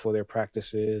Apple for their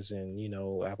practices. And,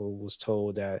 Apple was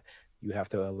told that you have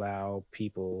to allow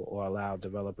people or allow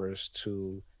developers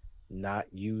to not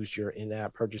use your in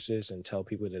app purchases and tell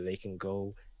people that they can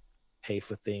go pay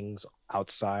for things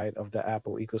outside of the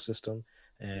Apple ecosystem.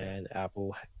 Yeah, And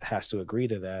Apple has to agree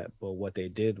to that. But what they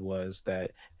did was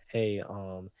that, hey,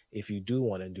 if you do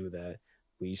want to do that,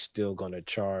 we still going to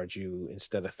charge you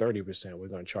instead of 30%, we're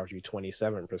going to charge you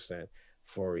 27%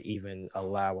 for even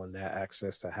allowing that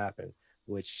access to happen,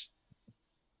 which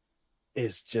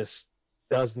is just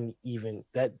doesn't even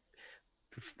that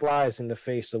flies in the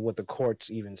face of what the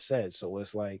courts even said. So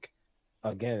it's like,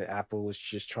 again, Apple was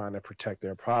just trying to protect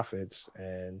their profits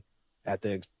and at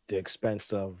the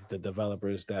expense of the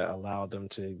developers that allowed them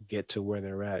to get to where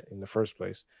they're at in the first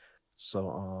place.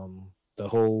 So the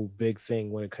whole big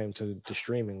thing when it came to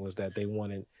streaming was that they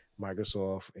wanted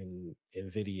Microsoft and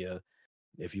Nvidia,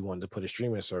 if you wanted to put a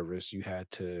streaming service, you had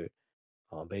to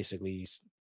basically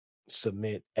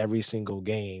submit every single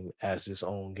game as its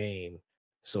own game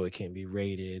so it can be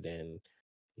rated and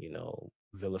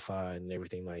vilified and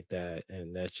everything like that.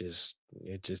 And it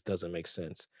just doesn't make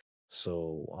sense.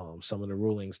 So some of the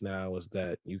rulings now is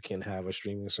that you can have a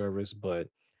streaming service, but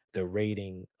the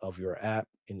rating of your app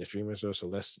in the streaming service, so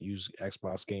let's use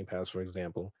Xbox Game Pass for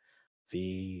example,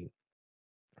 the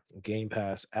Game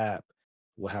Pass app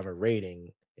will have a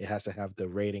rating. It has to have the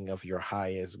rating of your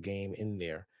highest game in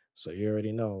there. So you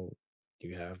already know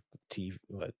you have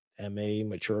MA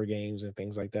mature games and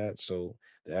things like that. So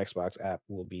the Xbox app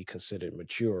will be considered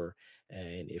mature.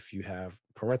 And if you have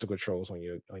parental controls on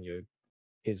your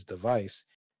his device,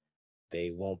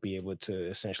 they won't be able to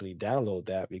essentially download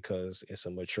that because it's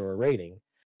a mature rating.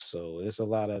 So there's a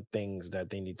lot of things that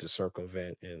they need to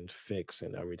circumvent and fix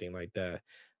and everything like that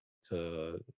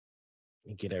to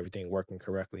get everything working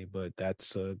correctly. But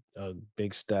that's a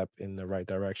big step in the right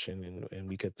direction, and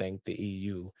we could thank the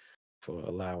EU for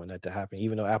allowing that to happen.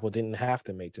 Even though Apple didn't have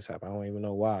to make this happen, I don't even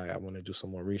know why. I want to do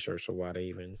some more research on why they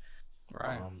even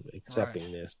Right.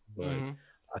 Accepting this. But Mm-hmm.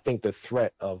 I think the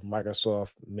threat of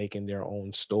Microsoft making their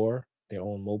own store, their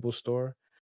own mobile store,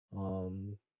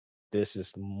 this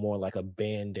is more like a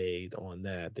band-aid on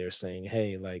that. They're saying,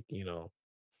 hey, like,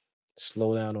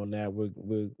 slow down on that.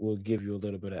 We'll give you a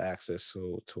little bit of access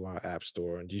to our app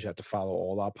store, and you just have to follow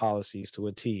all our policies to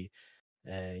a T.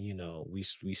 And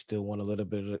we still want a little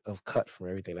bit of cut from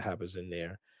everything that happens in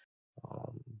there.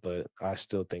 But I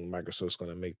still think Microsoft's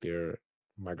going to make their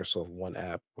Microsoft One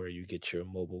app where you get your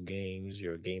mobile games,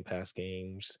 your Game Pass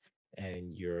games,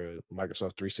 and your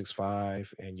Microsoft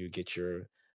 365, and you get your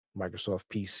Microsoft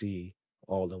PC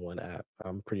all in one app.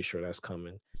 I'm pretty sure that's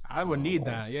coming. I would need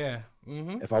that. Yeah.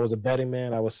 If I was a betting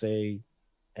man, I would say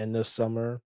end of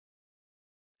summer.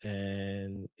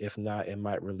 And if not, it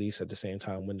might release at the same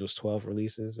time Windows 12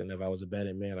 releases. And if I was a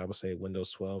betting man, I would say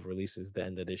Windows 12 releases the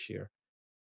end of this year.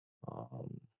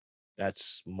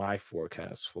 That's my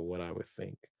forecast for what I would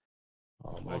think.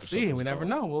 We'll see. We never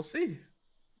know. We'll see.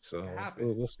 So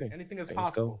we'll see. Anything is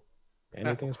possible.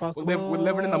 Anything is possible. We're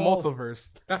living in the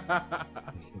multiverse.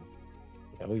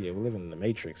 Oh yeah, we're living in the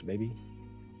Matrix, baby.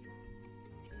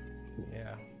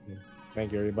 Yeah.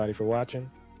 Thank you everybody for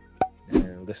watching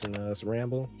and listening to us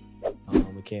ramble.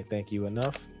 We can't thank you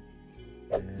enough.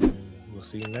 And we'll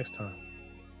see you next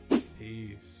time.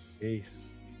 Peace.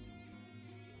 Peace.